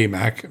for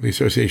AMAC, the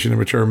Association of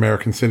Mature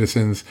American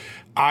Citizens.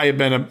 I have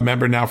been a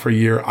member now for a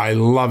year. I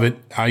love it.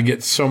 I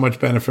get so much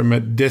benefit from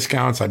it.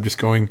 Discounts. I'm just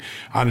going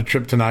on a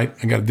trip tonight.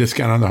 I got a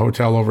discount on the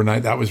hotel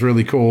overnight. That was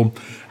really cool.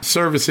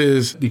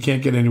 Services you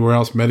can't get anywhere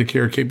else.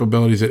 Medicare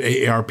capabilities that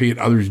AARP and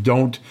others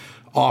don't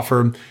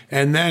offer.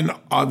 And then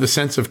the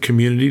sense of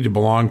community to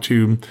belong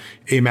to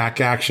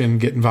AMAC Action,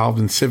 get involved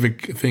in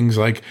civic things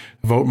like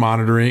vote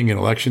monitoring and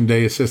election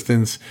day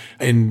assistance,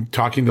 and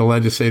talking to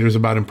legislators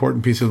about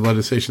important pieces of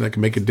legislation that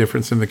can make a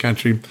difference in the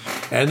country.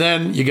 And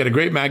then you get a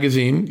great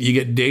magazine. You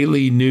get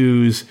daily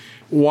news.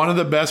 One of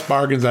the best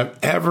bargains I've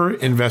ever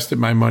invested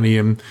my money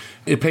in.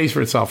 It pays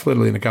for itself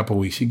literally in a couple of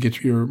weeks. You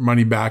get your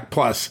money back.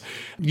 Plus,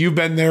 you've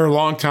been there a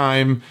long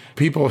time.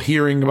 People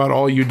hearing about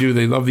all you do,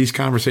 they love these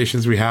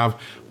conversations we have.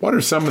 What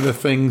are some of the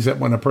things that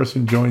when a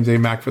person joins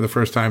AMAC for the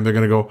first time, they're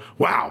going to go,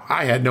 wow,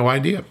 I had no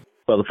idea?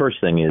 Well, the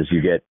first thing is you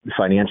get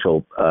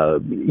financial,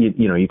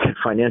 you get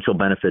financial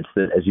benefits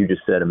that, as you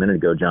just said a minute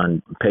ago,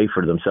 John, pay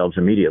for themselves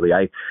immediately.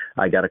 I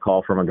got a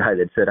call from a guy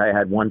that said I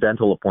had one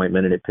dental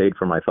appointment and it paid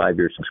for my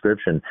 5-year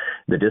subscription,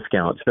 the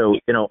discount. So,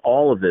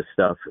 all of this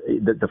stuff,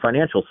 the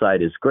financial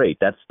side is great.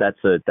 That's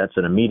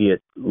an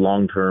immediate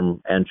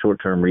long-term and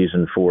short-term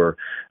reason for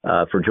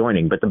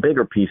joining. But the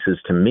bigger pieces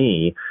to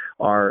me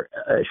are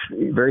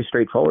very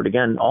straightforward.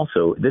 Again,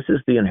 also, this is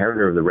the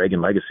inheritor of the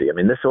Reagan legacy. I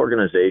mean, this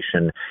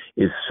organization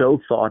is so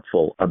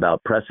thoughtful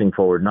about pressing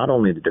forward not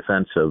only the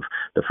defense of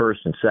the First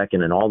and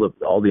Second and all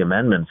the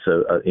amendments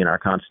in our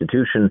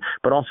Constitution,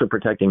 but also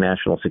protecting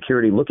national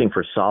security, looking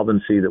for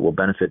solvency that will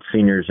benefit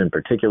seniors in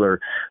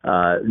particular,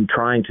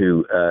 trying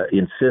to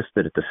insist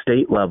that at the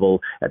state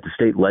level, at the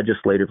state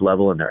legislative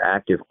level, and they're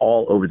active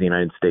all over the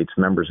United States,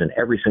 members in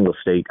every single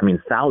state. I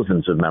mean,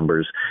 thousands of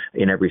members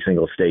in every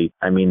single state.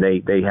 I mean,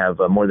 they have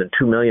more than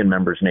 2 million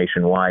members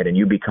nationwide, and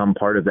you become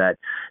part of that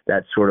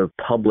sort of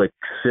public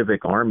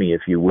civic army,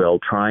 if you will,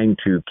 trying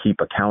to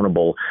keep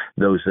accountable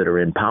those that are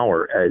in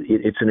power.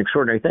 It's an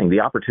extraordinary thing. The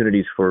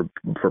opportunities for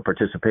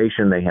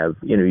participation, they have,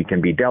 you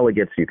can be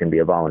delegates, you can be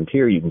a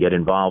volunteer, you can get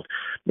involved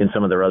in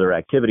some of their other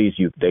activities.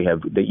 You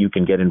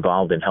can get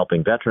involved in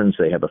helping veterans.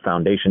 They have a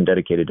foundation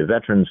dedicated to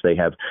veterans.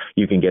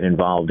 You can get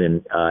involved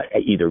in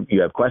either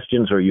you have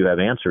questions or you have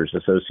answers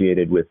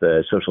associated with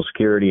Social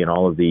Security and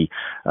all of the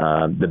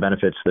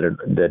benefits that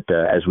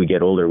as we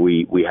get older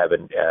we have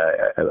the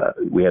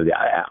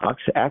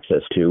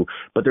access to.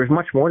 But there's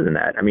much more than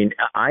that. I mean,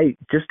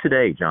 just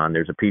today, John,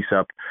 there's a piece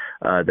up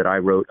that I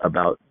wrote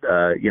about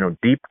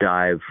deep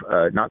dive,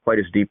 not quite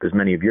as deep as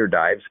many of your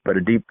dives, but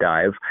a deep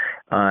dive,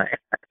 and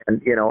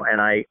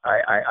I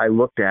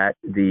looked at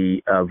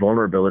the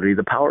vulnerability of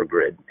the power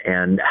grid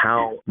and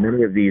how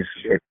many of these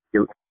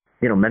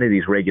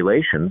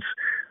regulations,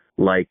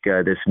 like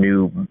this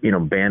new,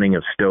 banning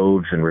of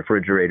stoves and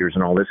refrigerators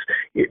and all this,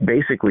 it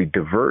basically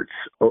diverts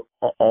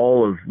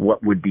all of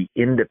what would be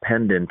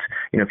independent.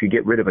 If you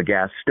get rid of a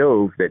gas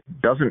stove that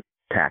doesn't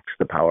tax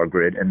the power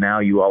grid, and now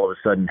you all of a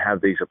sudden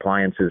have these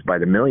appliances by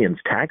the millions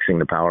taxing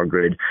the power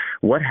grid,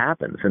 what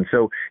happens? And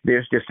so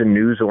there's just a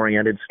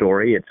news-oriented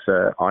story. It's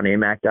on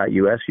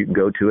amac.us. You can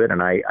go to it,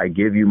 and I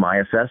give you my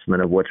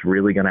assessment of what's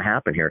really going to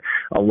happen here.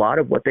 A lot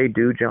of what they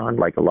do, John,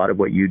 like a lot of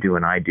what you do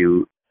and I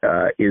do,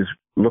 is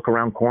look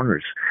around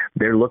corners.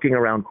 They're looking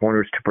around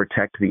corners to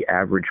protect the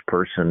average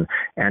person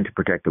and to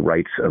protect the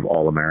rights of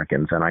all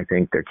Americans. And I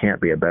think there can't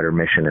be a better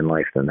mission in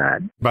life than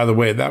that. By the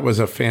way, that was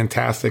a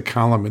fantastic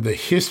column. The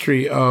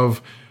history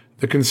of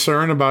the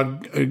concern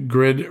about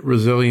grid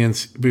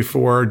resilience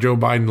before Joe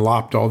Biden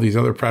lopped all these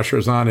other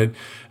pressures on it.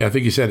 I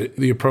think you said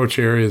the approach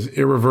here is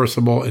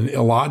irreversible and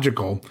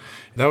illogical.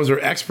 Those are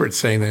experts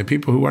saying that.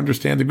 People who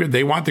understand the grid,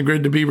 they want the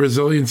grid to be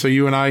resilient so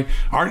you and I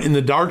aren't in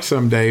the dark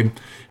someday.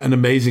 An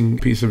amazing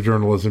piece of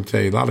journalism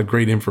today. A lot of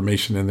great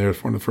information in there.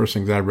 It's one of the first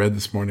things I read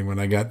this morning when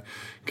I got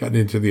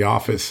into the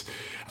office.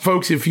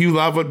 Folks, if you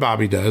love what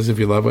Bobby does, if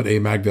you love what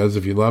AMAC does,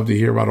 if you love to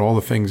hear about all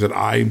the things that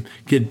I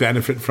get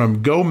benefit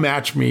from, go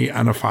match me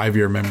on a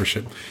 5-year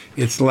membership.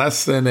 It's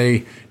less than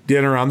a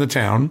dinner on the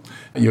town.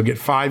 You'll get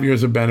 5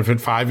 years of benefit,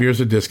 5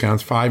 years of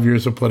discounts, 5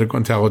 years of political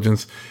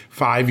intelligence,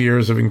 5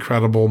 years of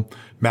incredible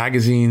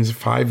magazines,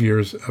 5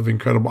 years of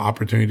incredible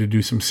opportunity to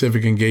do some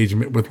civic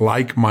engagement with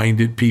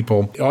like-minded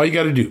people. All you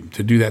got to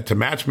do that, to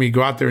match me,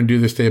 go out there and do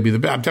this today. It'll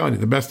be I'm telling you,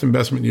 the best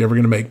investment you're ever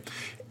going to make.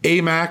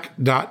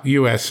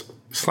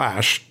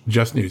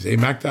 amac.us/justnews,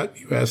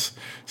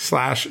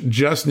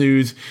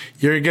 amac.us/justnews.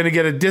 You're going to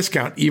get a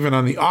discount even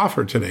on the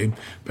offer today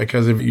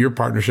because of your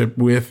partnership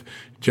with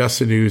Just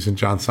the News and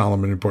John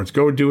Solomon Reports.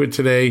 Go do it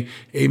today,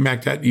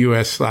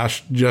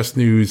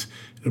 amac.us/justnews.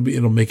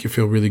 It'll make you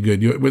feel really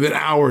good. Within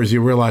hours,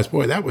 you realize,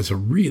 boy, that was a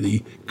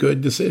really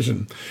good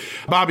decision.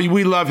 Bobby,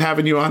 we love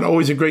having you on.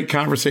 Always a great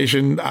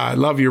conversation. I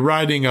love your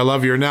writing. I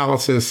love your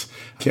analysis.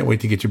 Can't wait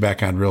to get you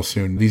back on real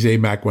soon. These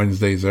AMAC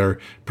Wednesdays are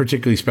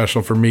particularly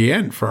special for me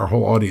and for our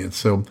whole audience.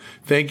 So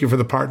thank you for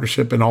the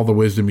partnership and all the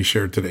wisdom you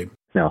shared today.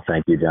 No,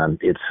 thank you, John.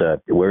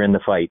 We're in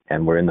the fight,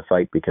 and we're in the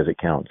fight because it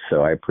counts.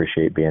 So I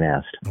appreciate being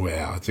asked.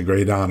 Well, it's a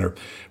great honor.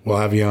 We'll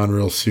have you on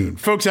real soon.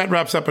 Folks, that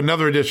wraps up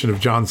another edition of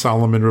John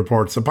Solomon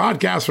Reports, the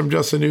podcast from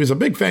Just the News. A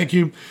big thank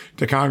you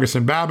to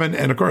Congressman Babin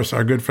and, of course,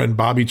 our good friend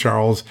Bobby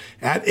Charles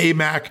at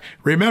AMAC.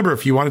 Remember,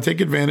 if you want to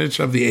take advantage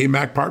of the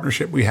AMAC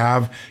partnership we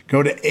have,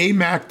 go to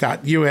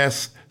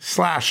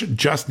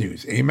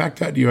amac.us/justnews,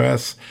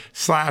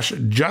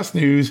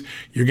 amac.us/justnews.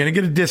 You're going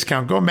to get a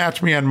discount. Go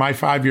match me on my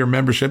 5-year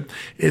membership.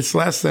 It's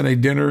less than a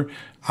dinner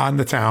on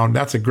the town.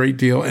 That's a great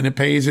deal, and it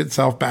pays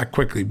itself back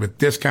quickly with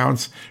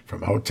discounts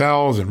from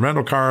hotels and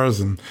rental cars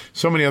and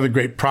so many other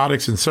great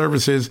products and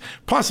services.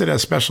 Plus, it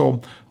has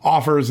special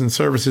offers and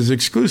services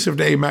exclusive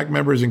to AMAC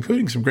members,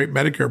 including some great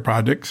Medicare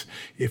projects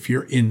if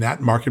you're in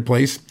that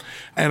marketplace.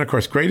 And of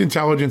course, great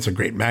intelligence, a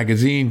great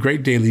magazine,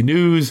 great daily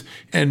news,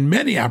 and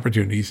many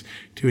opportunities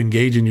to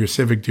engage in your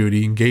civic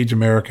duty, engage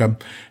America.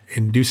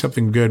 and do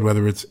something good,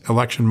 whether it's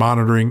election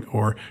monitoring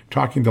or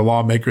talking to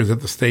lawmakers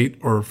at the state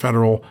or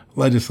federal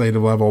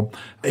legislative level.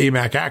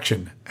 AMAC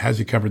Action has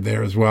you covered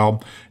there as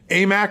well.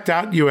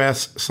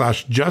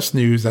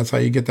 amac.us/justnews. That's how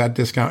you get that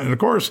discount. And of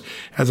course,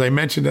 as I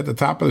mentioned at the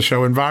top of the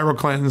show,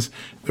 EnviroCleanse,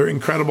 their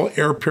incredible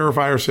air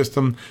purifier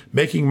system,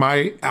 making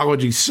my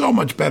allergies so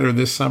much better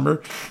this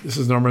summer. This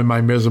is normally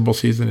my miserable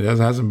season. It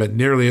hasn't been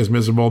nearly as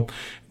miserable.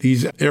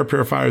 These air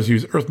purifiers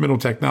use earth mineral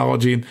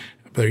technology.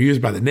 They're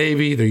used by the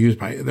Navy.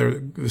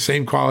 They're the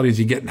same qualities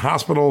you get in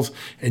hospitals,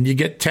 and you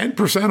get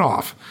 10%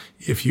 off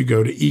if you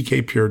go to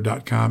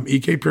ekpure.com,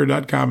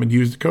 ekpure.com, and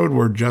use the code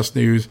word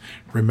JustNews.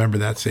 Remember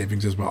that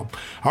savings as well.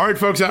 All right,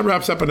 folks, that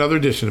wraps up another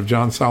edition of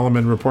John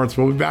Solomon Reports.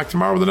 We'll be back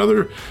tomorrow with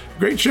another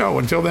great show.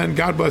 Until then,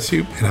 God bless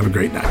you and have a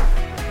great night.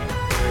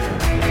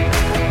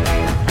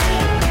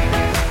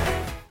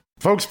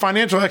 Folks,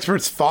 financial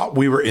experts thought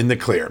we were in the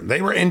clear.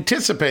 They were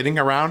anticipating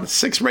around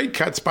 6 rate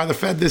cuts by the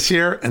Fed this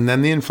year, and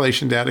then the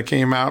inflation data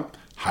came out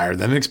higher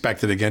than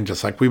expected again,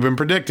 just like we've been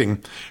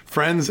predicting.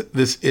 Friends,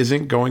 this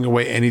isn't going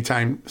away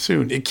anytime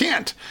soon. It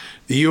can't.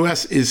 The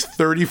U.S. is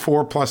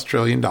 $34+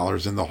 trillion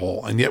in the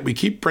hole, and yet we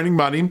keep printing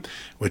money,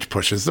 which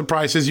pushes the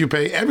prices you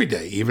pay every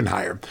day even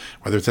higher,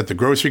 whether it's at the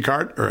grocery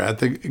cart or at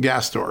the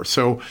gas store.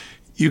 So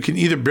you can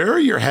either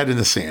bury your head in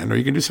the sand or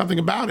you can do something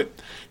about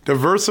it.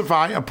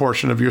 Diversify a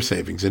portion of your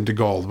savings into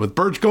gold with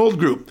Birch Gold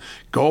Group.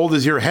 Gold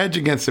is your hedge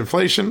against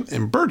inflation,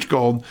 and Birch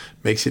Gold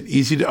makes it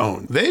easy to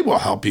own. They will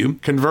help you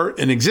convert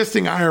an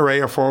existing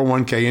IRA or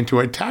 401k into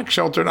a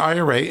tax-sheltered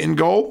IRA in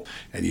gold,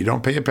 and you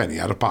don't pay a penny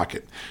out of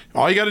pocket.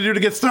 All you got to do to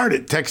get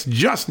started, text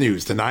Just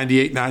News to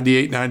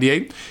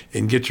 989898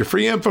 and get your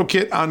free info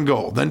kit on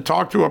gold. Then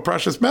talk to a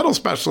precious metal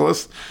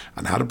specialist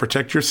on how to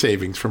protect your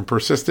savings from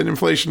persistent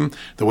inflation.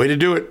 The way to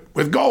do it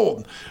with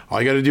gold.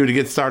 All you got to do to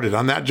get started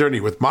on that journey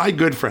with my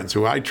good friends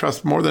who I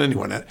trust more than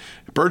anyone at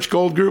Birch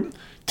Gold Group,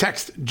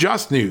 text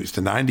Just News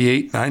to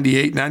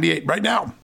 989898 right now.